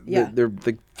before. Yeah. They're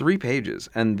like 3 pages,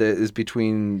 and is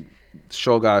between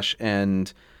Shulgosh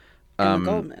and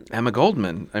Emma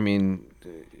Goldman. I mean,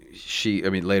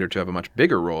 later to have a much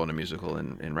bigger role in a musical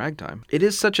in Ragtime. It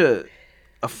is such a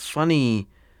funny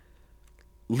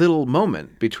little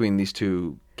moment between these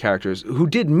two characters who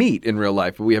did meet in real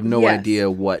life, but we have no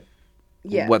idea what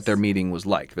their meeting was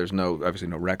like. There's obviously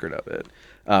no record of it.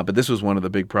 But this was one of the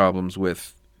big problems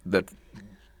that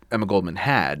Emma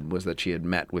Goldman was that she had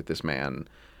met with this man.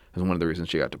 And one of the reasons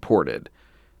she got deported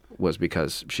was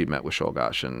because she met with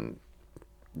Shulgosh, and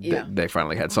they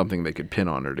finally had something they could pin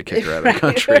on her to kick her out of the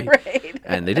country. Right.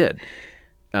 And they did.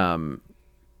 But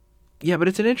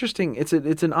it's an interesting, it's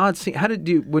an odd scene.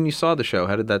 When you saw the show,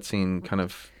 how did that scene kind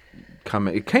of come?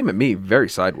 It came at me very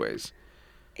sideways.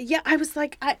 Yeah, I was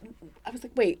like,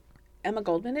 wait, Emma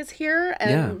Goldman is here,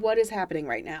 and what is happening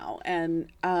right now?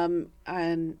 And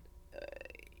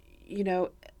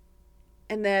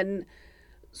and then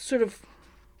sort of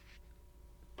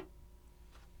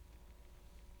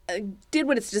did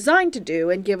what it's designed to do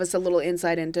and give us a little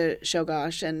insight into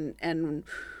Shulgosh and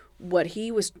what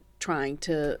he was trying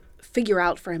to figure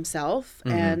out for himself,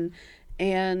 and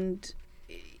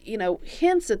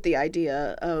hints at the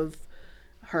idea of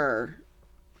her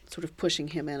sort of pushing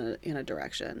him in a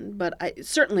direction, but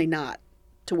certainly not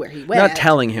to where he went. Not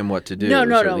telling him what to do. No,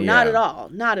 not at all.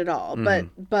 Not at all.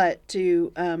 But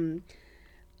to and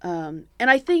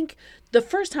I think the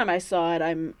first time I saw it,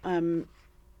 I'm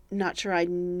not sure I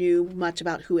knew much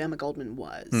about who Emma Goldman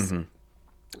was.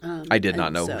 I did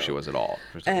not know who she was at all.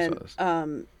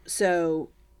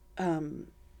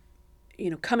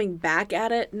 Coming back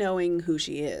at it, knowing who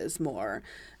she is more,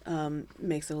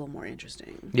 makes it a little more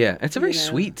interesting. Yeah, it's a very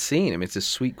sweet scene. I mean, it's a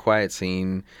sweet, quiet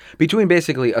scene between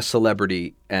basically a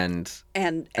celebrity and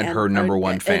her number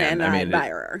one fan. And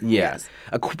admirer. Yes.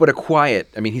 But a quiet,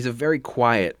 I mean, he's a very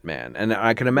quiet man. And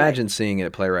I can imagine seeing it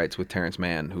at Playwrights with Terrence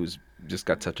Mann, who's just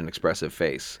got such an expressive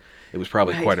face. It was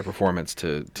probably quite a performance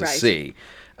to see.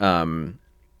 And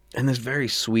this very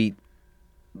sweet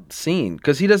scene,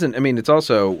 because he doesn't, I mean, it's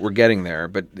also, we're getting there,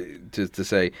 but to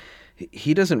say,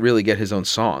 he doesn't really get his own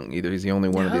song either. He's the only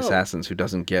one of the assassins who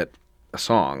doesn't get a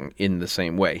song in the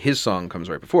same way. His song comes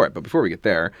right before it. But before we get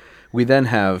there, we then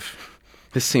have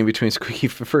this scene between Squeaky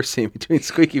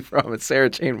Fromm and Sarah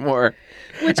Jane Moore,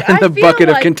 which and the bucket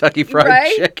of Kentucky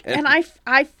Fried Chicken. And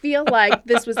I feel like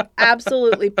this was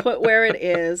absolutely put where it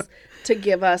is to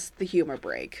give us the humor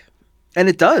break. And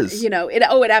it does. It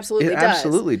absolutely does. It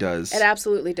absolutely does. It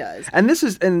absolutely does. And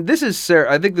this is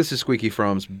Sarah. I think this is Squeaky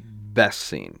Fromm's best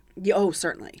scene. Oh,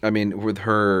 certainly. I mean, with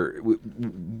her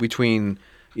between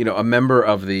a member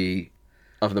of the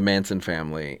Manson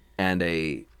family and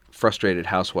a frustrated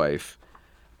housewife.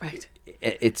 Right.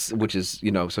 Which is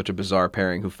such a bizarre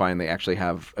pairing who find they actually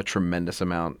have a tremendous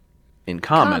amount in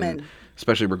common.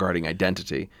 Especially regarding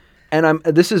identity. And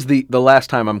this is the last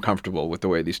time I'm comfortable with the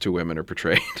way these two women are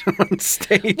portrayed on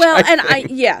stage. Well,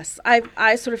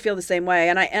 I sort of feel the same way,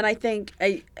 and I think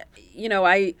I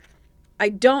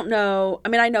don't know. I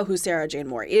mean, I know who Sarah Jane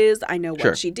Moore is. I know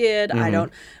what she did.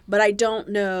 But I don't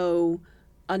know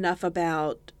enough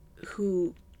about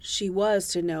who she was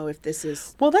to know if this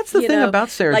is. Well, that's the thing about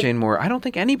Sarah Jane Moore. I don't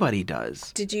think anybody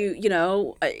does. Did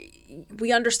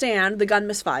we understand the gun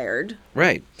misfired,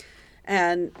 right?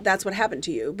 And that's what happened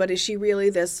to you. But is she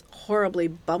really this horribly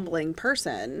bumbling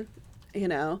person,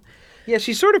 Yeah,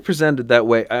 she's sort of presented that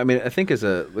way. I mean, I think as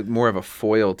more of a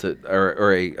foil to,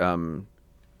 or a,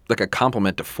 like a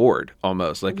compliment to Ford,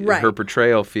 almost. Like her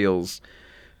portrayal feels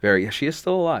Very. She is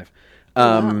still alive.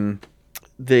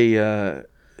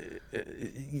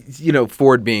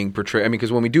 Ford being portrayed. I mean,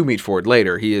 because when we do meet Ford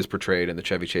later, he is portrayed in the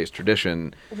Chevy Chase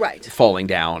tradition, Right. falling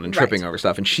down and tripping Right. over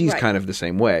stuff. And she's Right. kind of the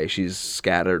same way. She's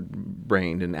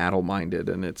scattered-brained and addle-minded,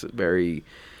 and it's very.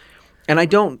 And I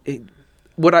don't.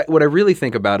 What I really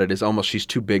think about it is almost she's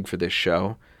too big for this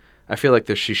show. I feel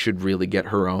like she should really get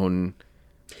her own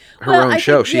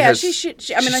show.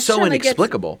 She's so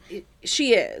inexplicable.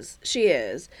 She is,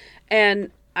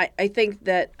 and I think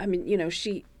that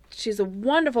she's a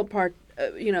wonderful part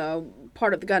of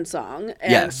the gun song,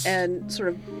 and, Yes. and sort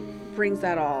of brings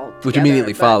that all together, Which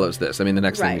immediately but- follows this. I mean, the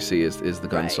next thing we Right. see is the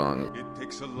gun Right. song. It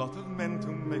takes a lot of men to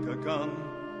make a gun.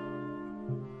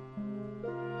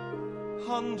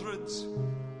 Hundreds,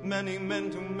 many men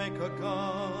to make a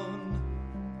gun.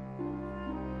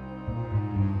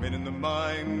 Men in the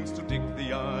mines to dig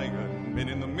the iron, men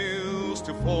in the mills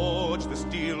to forge the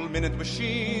steel, men at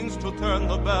machines to turn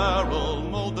the barrel,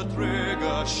 mold the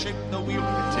trigger, shape the wheel.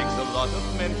 It takes a lot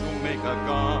of men to make a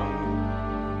gun.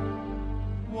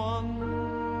 One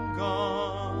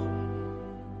gun.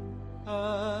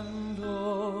 And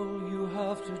all you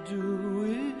have to do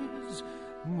is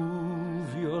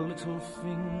move your little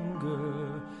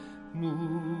finger,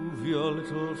 move your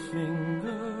little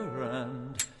finger,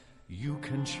 and you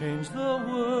can change the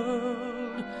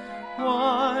world.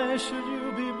 Why should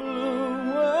you be blue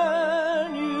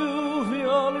when you've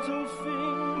your little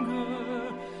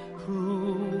finger?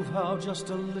 Prove how just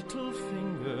a little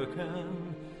finger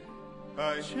can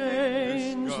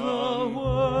change the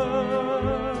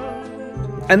world.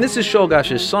 And this is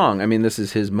Shulgash's song. I mean, this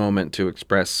is his moment to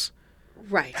express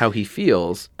Right. how he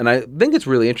feels. And I think it's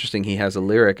really interesting. He has a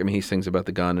lyric. I mean, he sings about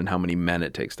the gun and how many men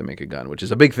it takes to make a gun, which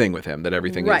is a big thing with him, that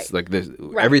everything Right. is like this.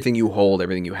 Right. Everything you hold,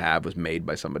 everything you have was made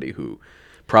by somebody who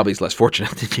probably is less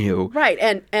fortunate than you. Right,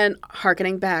 and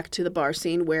hearkening back to the bar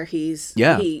scene where he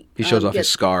shows off his gets,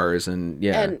 scars and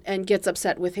and gets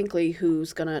upset with Hinckley,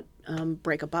 who's gonna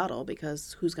break a bottle,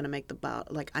 because who's gonna make the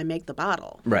bottle? Like, I make the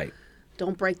bottle. Right.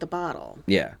 Don't break the bottle.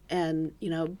 Yeah. And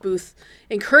Booth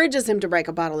encourages him to break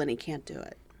a bottle, and he can't do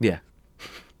it. Yeah.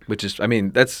 Which is, I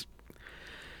mean, that's.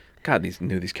 God,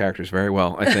 knew these characters very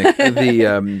well, I think.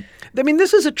 I mean,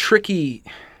 this is a tricky.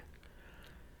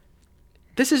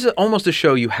 This is almost a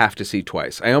show you have to see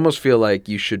twice. I almost feel like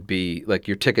you should be, like,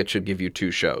 your ticket should give you two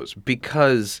shows,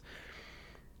 because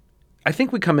I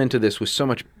think we come into this with so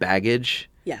much baggage,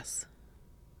 Yes.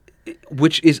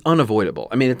 which is unavoidable.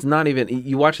 I mean, it's not even,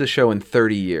 you watch the show in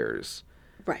 30 years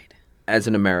Right. as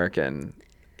an American,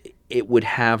 it would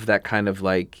have that kind of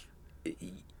like,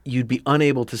 you'd be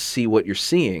unable to see what you're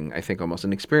seeing, I think, almost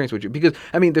an experience with you. Because,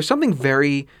 I mean, there's something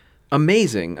very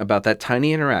amazing about that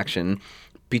tiny interaction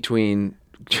between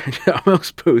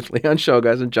almost Booth, Leon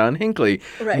Shulgash, and John Hinckley,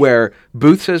 Right. where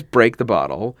Booth says, break the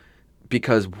bottle,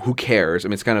 because who cares? I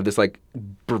mean, it's kind of this like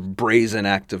brazen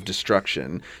act of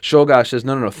destruction. Shulgash says,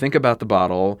 no, think about the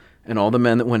bottle and all the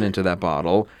men that went into that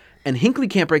bottle. And Hinckley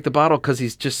can't break the bottle because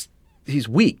he's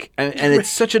weak. And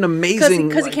it's such an amazing...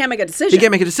 Because he can't make a decision. He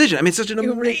can't make a decision. I mean, it's such an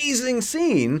amazing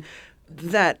scene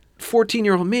that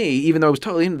 14-year-old me, even though I was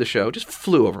totally into the show, just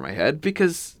flew over my head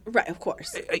because... Right, of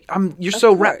course. You're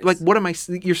so course. like, what am I...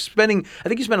 You're spending... I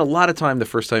think you spend a lot of time the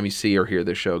first time you see or hear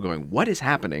this show going, what is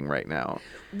happening right now?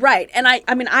 Right, and I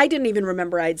mean, I didn't even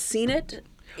remember I'd seen it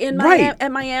in Right.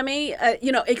 at Miami,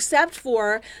 except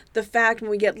for the fact when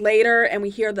we get later and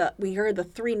we heard the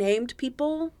three named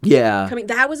people. Yeah. Coming,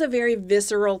 that was a very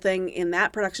visceral thing in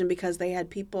that production, because they had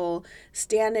people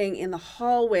standing in the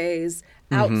hallways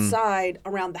outside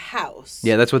around the house.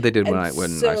 Yeah, that's what they did when And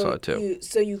I saw it too.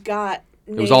 So you got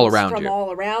names was all around from you.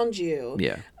 all around you.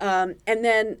 Yeah. And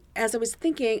then as I was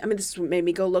thinking, I mean, this made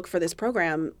me go look for this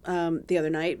program the other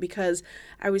night, because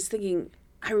I was thinking,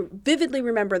 I vividly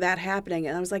remember that happening,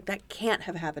 and I was like, that can't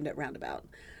have happened at Roundabout,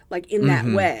 like in that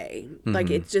way. Like,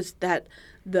 it's just that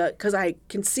because I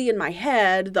can see in my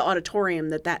head the auditorium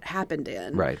that happened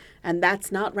in. Right. And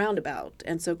that's not Roundabout.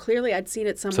 And so clearly I'd seen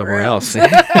it Somewhere else.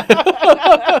 else.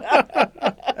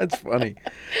 That's funny.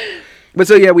 But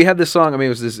so, yeah, we had this song. I mean, it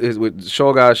was with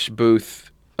Shulgash,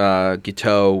 Booth,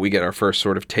 Guiteau. We get our first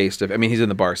sort of taste of... I mean, he's in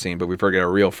the bar scene, but we get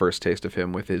our real first taste of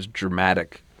him with his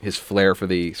flair for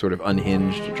the sort of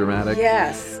unhinged dramatic.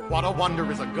 Yes. What a wonder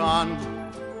is a gun.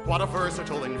 What a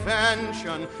versatile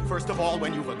invention. First of all,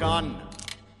 when you've a gun,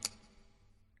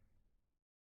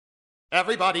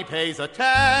 everybody pays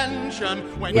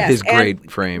attention. When Yes, his great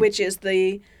and frame. which is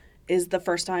the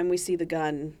first time we see the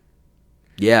gun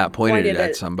Yeah, pointed it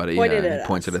at somebody. Pointed He at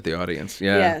points us. it at the audience.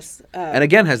 Yeah. Yes. And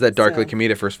again, has that darkly so-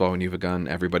 comedic. First of all, when you have a gun,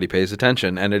 everybody pays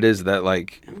attention, and it is that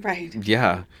like, Right.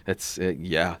 yeah, that's.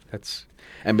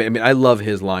 I mean, I love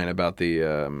his line about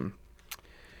the.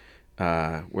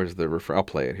 Where's the refrain? I'll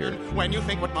play it here. When you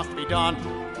think what must be done,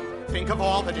 think of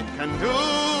all that it can do.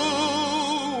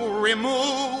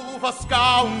 Remove a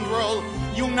scoundrel,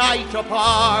 unite a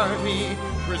party,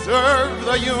 preserve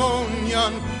the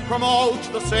union, promote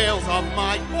the sales of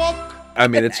my book. I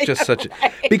mean, it's just such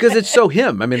because it's so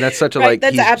him. I mean, that's such a Right, like.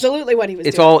 that's he's- absolutely what he was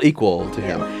It's doing. all equal to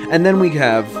him. And then we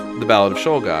have the Ballad of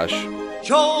Sholgosh.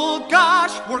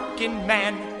 Gosh, working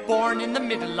man, born in the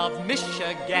middle of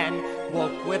Michigan,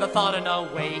 woke with a thought and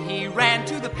away he ran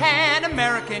to the Pan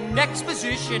American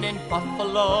Exposition in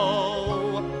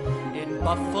Buffalo.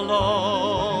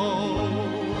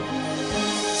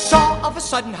 Saw of a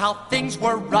sudden how things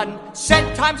were run,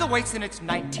 said time's a waste and it's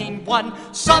 1901.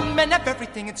 Some men have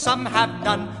everything and some have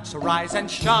none, so rise and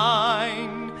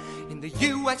shine. In the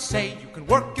USA you can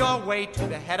work your way to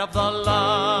the head of the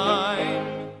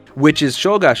line. Which is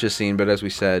Sholgosh's scene, but as we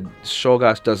said,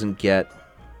 Sholgosh doesn't get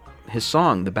his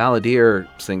song. The balladeer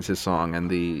sings his song, and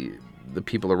the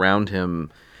people around him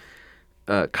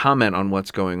comment on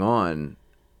what's going on,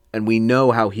 and we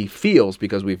know how he feels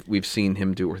because we've seen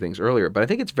him do things earlier. But I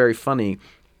think it's very funny,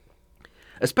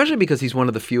 especially because he's one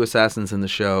of the few assassins in the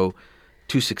show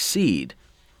to succeed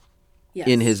Yes.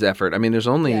 in his effort. I mean, there's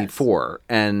only 4,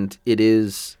 and it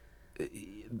is.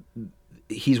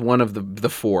 He's one of the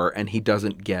 4, and he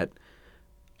doesn't get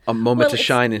a moment to it's-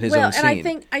 shine in his own scene.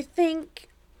 And I think,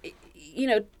 you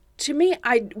know, to me,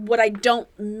 what I don't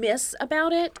miss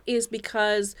about it is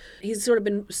because he's sort of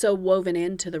been so woven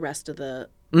into the rest of the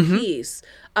piece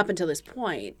up until this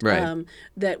point, Right.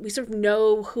 that we sort of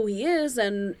know who he is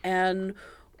and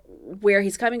where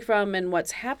he's coming from and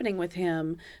what's happening with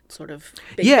him. Sort of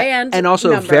big band and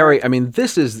also number. very. I mean,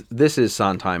 this is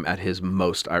Sondheim at his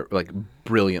most like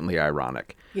brilliantly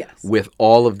ironic. Yes. With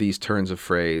all of these turns of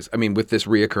phrase. I mean, with this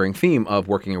reoccurring theme of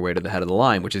working your way to the head of the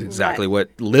line, which is exactly Right.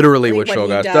 literally what What he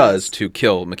Sholgosh does. does to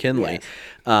kill McKinley.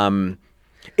 Yes.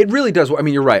 It really does. I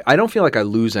mean, you're right. I don't feel like I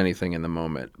lose anything in the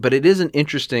moment, but it is an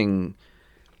interesting.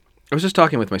 I was just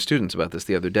talking with my students about this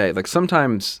the other day. Like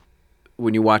sometimes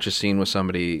when you watch a scene with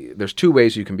somebody, there's 2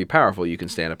 ways you can be powerful. You can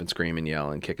stand up and scream and yell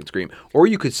and kick and scream, or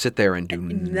you could sit there and do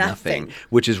nothing,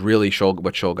 which is really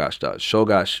what Sholgosh does.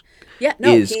 Sholgosh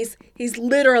he's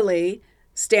literally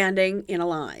standing in a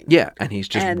line. Yeah, and he's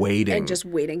just waiting. And just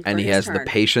waiting for And he his has the turn.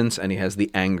 patience and he has the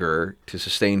anger to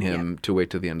sustain him to wait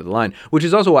to the end of the line, which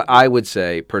is also what I would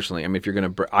say personally. I mean, if you're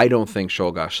going to... I don't think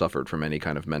Sholgosh suffered from any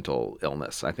kind of mental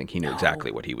illness. I think he knew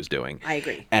exactly what he was doing. I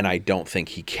agree. And I don't think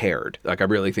he cared. Like, I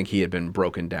really think he had been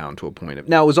broken down to a point of...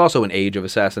 Now, it was also an age of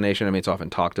assassination. I mean, it's often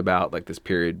talked about, like this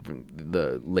period from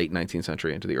the late 19th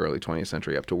century into the early 20th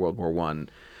century up to World War I.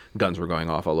 Guns were going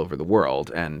off all over the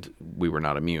world, and we were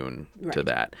not immune to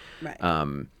that. Right.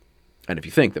 And if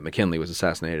you think that McKinley was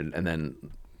assassinated and then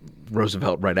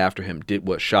Roosevelt right after him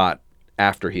was shot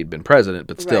after he'd been president,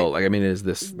 but still, Right. like I mean,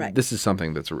 this Right. is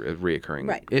something that's a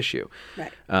reoccurring issue.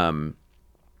 Right.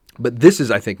 But this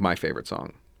is, I think, my favorite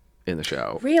song in the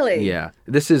show. Really? Yeah.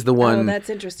 This is the one. Oh, that's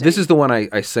interesting. This is the one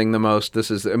I sing the most.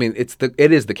 This is, I mean,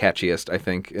 it is the catchiest, I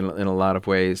think, in a lot of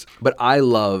ways. But I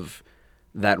love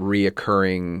that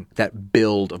reoccurring, that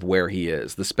build of where he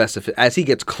is, the specific. As he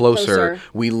gets closer,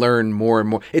 we learn more and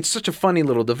more. It's such a funny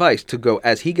little device to go,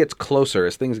 as he gets closer,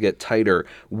 as things get tighter,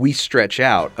 we stretch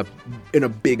out in a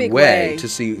big way to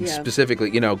see specifically,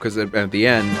 because at the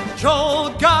end.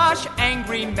 Gosh,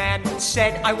 angry man,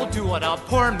 said, I will do what a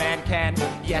poor man can.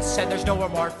 Yes, and there's nowhere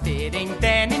more fitting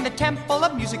than in the temple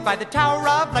of music by the Tower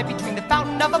of Light, between the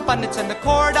fountain of abundance and the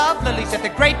court of lilies at the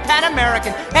great Pan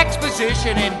American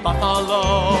Exposition in Buffalo.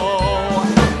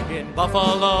 In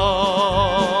Buffalo.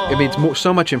 I mean, it's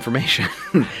so much information,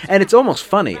 and it's almost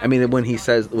funny. I mean, when he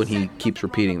keeps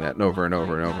repeating that over and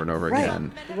over and over and over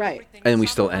again. Right. And we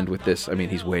still end with this. I mean,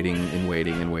 he's waiting and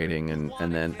waiting and waiting,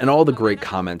 and all the great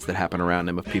comments that happen around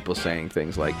him of people saying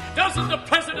things like, "Doesn't the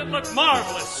president look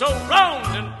marvelous, so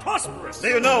round and prosperous? Do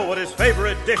you know what his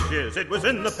favorite dish is? It was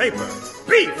in the paper.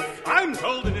 Beef! I'm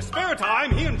told in his spare time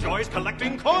he enjoys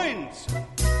collecting coins."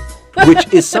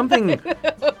 Which is something,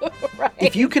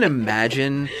 if you can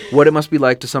imagine what it must be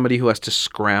like to somebody who has to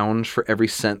scrounge for every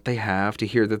cent they have to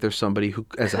hear that there's somebody who,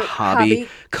 as a hobby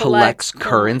collects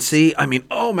currency. I mean,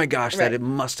 oh my gosh, that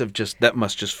must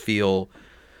just feel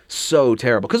so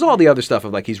terrible. Because all the other stuff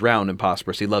of like he's round and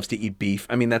prosperous, he loves to eat beef.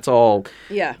 I mean, that's all.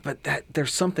 Yeah. But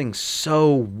there's something so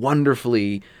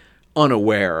wonderfully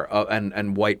unaware of,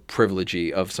 and white privilege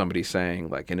of somebody saying,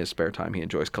 like, in his spare time he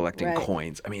enjoys collecting Right.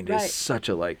 coins. I mean, Right. it's such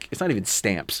a, like, it's not even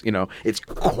stamps, you know, it's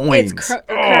coins. It's Oh,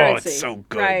 currency. it's so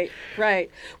good. Right, right.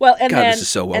 Well, and God, then this is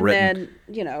so well written.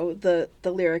 then, you know, the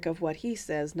lyric of what he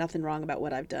says, nothing wrong about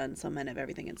what I've done. Some men have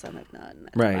everything and some have none.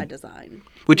 That's Right. by design.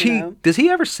 Which you he, know? does he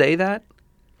ever say that?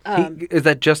 Is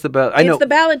that just about, I know. It's the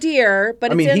balladeer,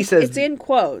 but I mean, he says- it's in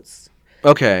quotes.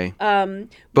 Okay. But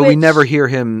we which- never hear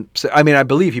him say, I mean, I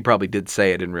believe he probably did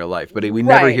say it in real life, but we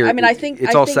never Right. hear I mean, I think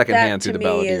it's I all think secondhand that, through to the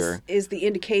me, balladeer. is the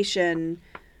indication,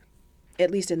 at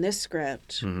least in this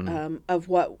script, Mm-hmm. of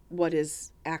what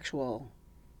is actual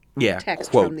Yeah.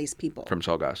 text quote from these people. From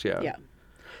Solgas, yeah. Yeah.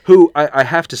 Who, I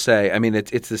have to say, I mean,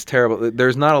 it's this terrible,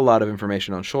 there's not a lot of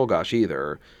information on Solgash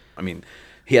either. I mean,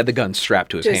 he had the gun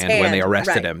strapped to his hand when they hand,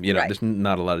 arrested right, him. You know, right. there's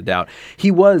not a lot of doubt.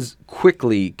 He was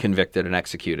quickly convicted and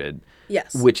executed.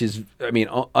 Yes. Which is, I mean,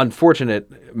 unfortunate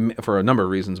for a number of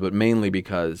reasons, but mainly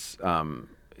because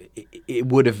it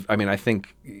would have, I mean, I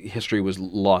think history was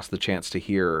lost the chance to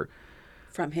hear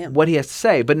From him. what he has to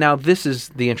say. But now this is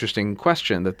the interesting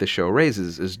question that the show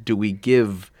raises is, do we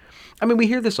give, I mean, we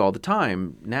hear this all the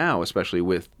time now, especially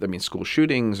with, I mean, school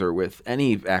shootings or with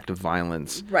any act of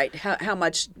violence. Right. How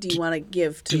much do you want to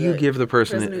give to Do you give the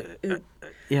person,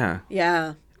 yeah.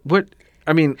 Yeah. What,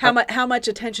 I mean. How much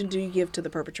attention do you give to the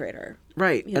perpetrator?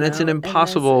 Right. You And it's an know, and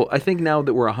impossible, I think now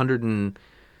that we're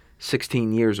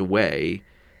 116 years away,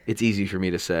 it's easy for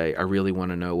me to say, I really want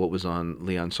to know what was on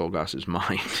Leon Solgas's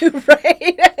mind.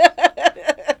 Right.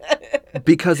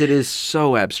 Because it is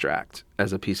so abstract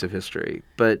as a piece of history.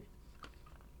 But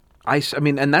I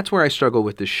mean, and that's where I struggle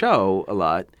with the show a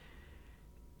lot,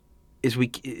 is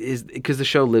because the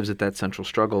show lives at that central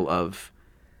struggle of,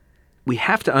 we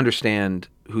have to understand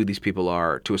who these people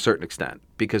are to a certain extent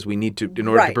because we need to, in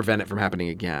order to Right. prevent it from happening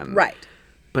again. Right.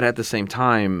 But at the same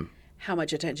time, How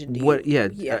much attention do you? what? Yeah,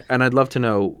 Yeah. and I'd love to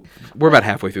know. We're about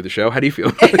halfway through the show. How do you feel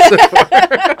about it so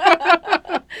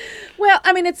far? Well,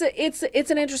 I mean, it's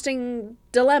an interesting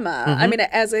dilemma. Mm-hmm. I mean,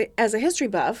 as a history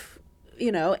buff,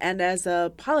 you know, and as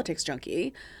a politics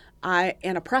junkie,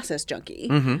 and a process junkie,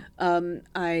 Mm-hmm.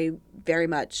 I very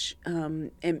much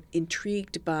am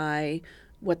intrigued by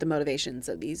what the motivations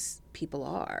of these people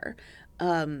are.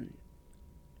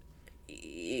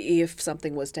 If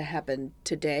something was to happen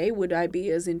today, would I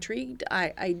be as intrigued?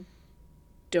 I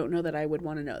don't know that I would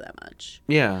want to know that much.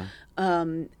 Yeah.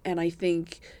 And I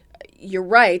think you're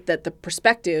right that the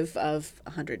perspective of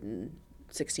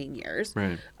 116 years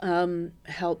Right.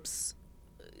 helps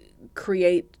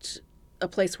create a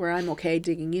place where I'm okay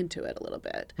digging into it a little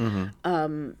bit.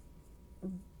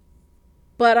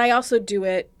 But I also do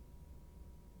it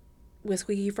with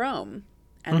Squeaky Fromme,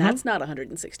 and that's not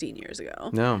 116 years ago.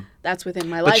 No. That's within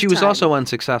my But lifetime. she was also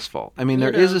unsuccessful. I mean,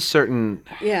 there is know. a certain.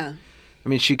 Yeah. I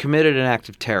mean, she committed an act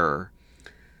of terror,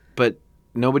 but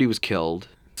nobody was killed.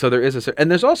 So there is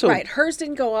and there's also Right. Hers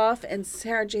didn't go off, and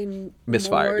Sarah Jane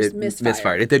misfired. Moore's It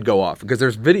misfired. It did go off because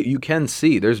there's video. You can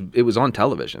see it was on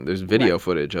television. There's video Right.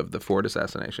 footage of the Ford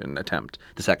assassination attempt,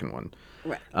 the second one,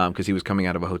 Right. because he was coming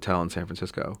out of a hotel in San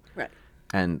Francisco. Right.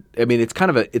 And I mean, it's kind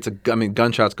of I mean,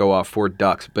 gunshots go off, Ford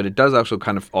ducks, but it does also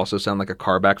kind of also sound like a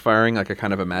car backfiring. Like I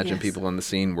kind of imagine Yes. people on the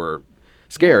scene were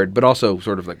scared, but also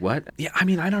sort of like, what? Yeah, I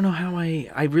mean, I don't know how I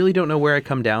really don't know where I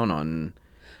come down on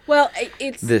Well,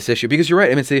 it's this issue because you're right. I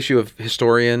mean, it's the issue of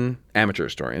historian, amateur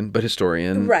historian, but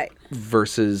historian Right.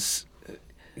 versus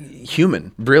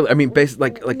human. Really, I mean,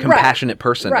 like compassionate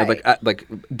person, Right. like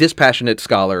dispassionate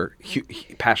scholar,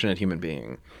 passionate human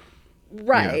being.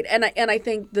 right. And I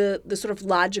think the sort of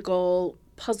logical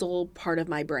puzzle part of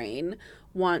my brain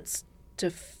wants to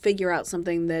figure out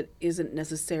something that isn't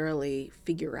necessarily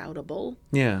figure outable.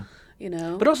 Yeah. You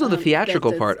know, But also the theatrical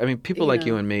that's- part. I mean, people like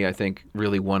you and me, I think,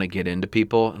 really want to get into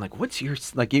people. And like, what's your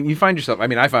like? You find yourself. I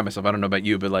mean, I find myself. I don't know about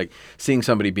you, but like seeing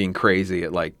somebody being crazy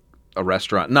at like a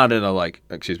restaurant, not in a like,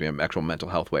 excuse me, an actual mental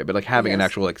health way, but like having an Yes.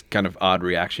 actual like kind of odd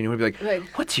reaction. You would be like, Right.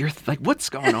 what's your like? What's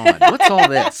going on? What's all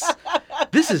this?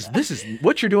 This is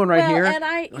what you're doing right Well, here. and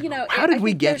I, you know, how I did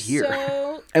we think get they're here?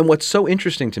 so- And what's so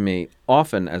interesting to me,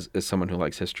 often as someone who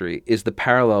likes history, is the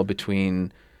parallel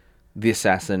between the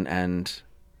assassin and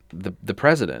the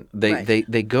president. Right.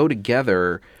 They go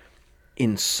together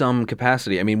in some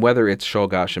capacity. I mean, whether it's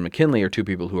Solgash and McKinley are two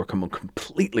people who are on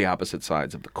completely opposite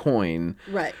sides of the coin,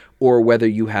 Right. or whether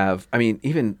you have, I mean,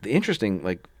 even the interesting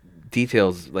like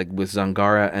details like with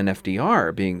Zangara and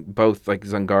FDR being both like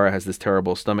Zangara has this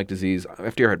terrible stomach disease,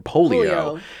 FDR had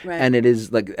polio, right. and it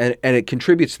is like and it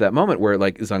contributes to that moment where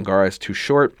like Zangara is too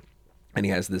short and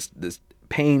he has this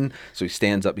pain, so he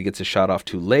stands up. He gets his shot off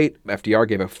too late. FDR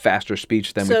gave a faster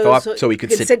speech than we So- thought, so so he could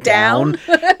he could sit sit down.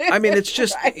 I mean, it's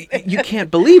just, you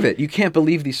can't believe it. You can't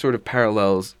believe these sort of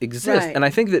parallels exist. Right. And I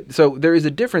think that, so there is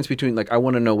a difference between, like, I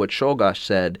want to know what Czolgosz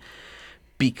said,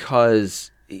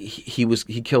 because he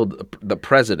killed the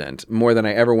president more than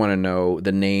I ever want to know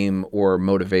the name or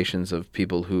motivations of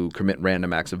people who commit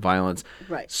random acts of violence.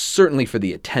 Right. Certainly for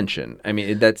the attention. I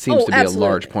mean, that seems to be absolutely. a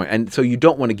large point. And so you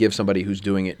don't want to give somebody who's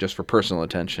doing it just for personal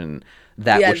attention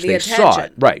that Yeah, which the they sought.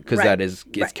 attention. Right, because Right. that is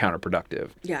Right. counterproductive.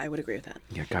 Yeah, I would agree with that.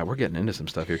 Yeah, God, we're getting into some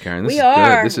stuff here, Karen. This We is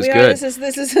are. good. This is we good. Are. This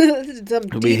is some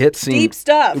We hit scene. deep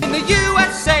stuff. In the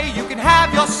USA, you can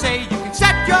have your say, you can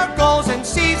set your goals and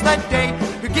seize the day.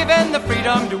 You're given the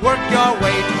freedom to work your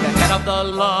way to the head of the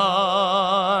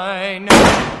line.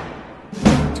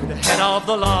 To the head of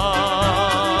the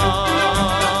line.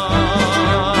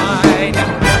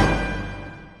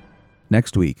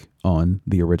 Next week on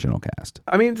the original cast.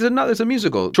 I mean, there's a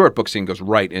musical. Short book scene goes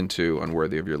right into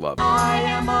Unworthy of Your Love. I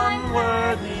am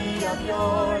unworthy of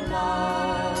your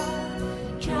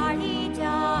love, Charlie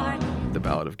darling. The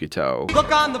Ballad of Guiteau.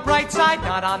 Look on the bright side,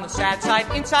 not on the sad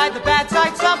side. Inside the bad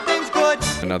side, something's good.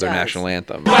 Another national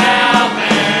anthem. Well,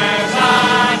 there's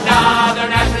another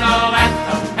national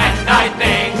anthem, and I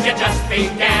think it just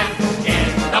began in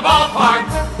the ballpark.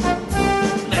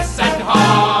 Listen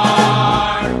hard.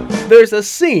 There's a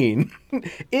scene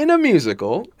in a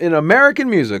musical, an American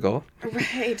musical,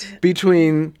 Right.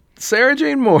 between Sarah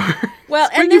Jane Moore, Well,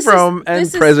 and Squeaky this is- Fromme, and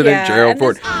this is- President yeah, Gerald and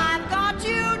Ford. this- I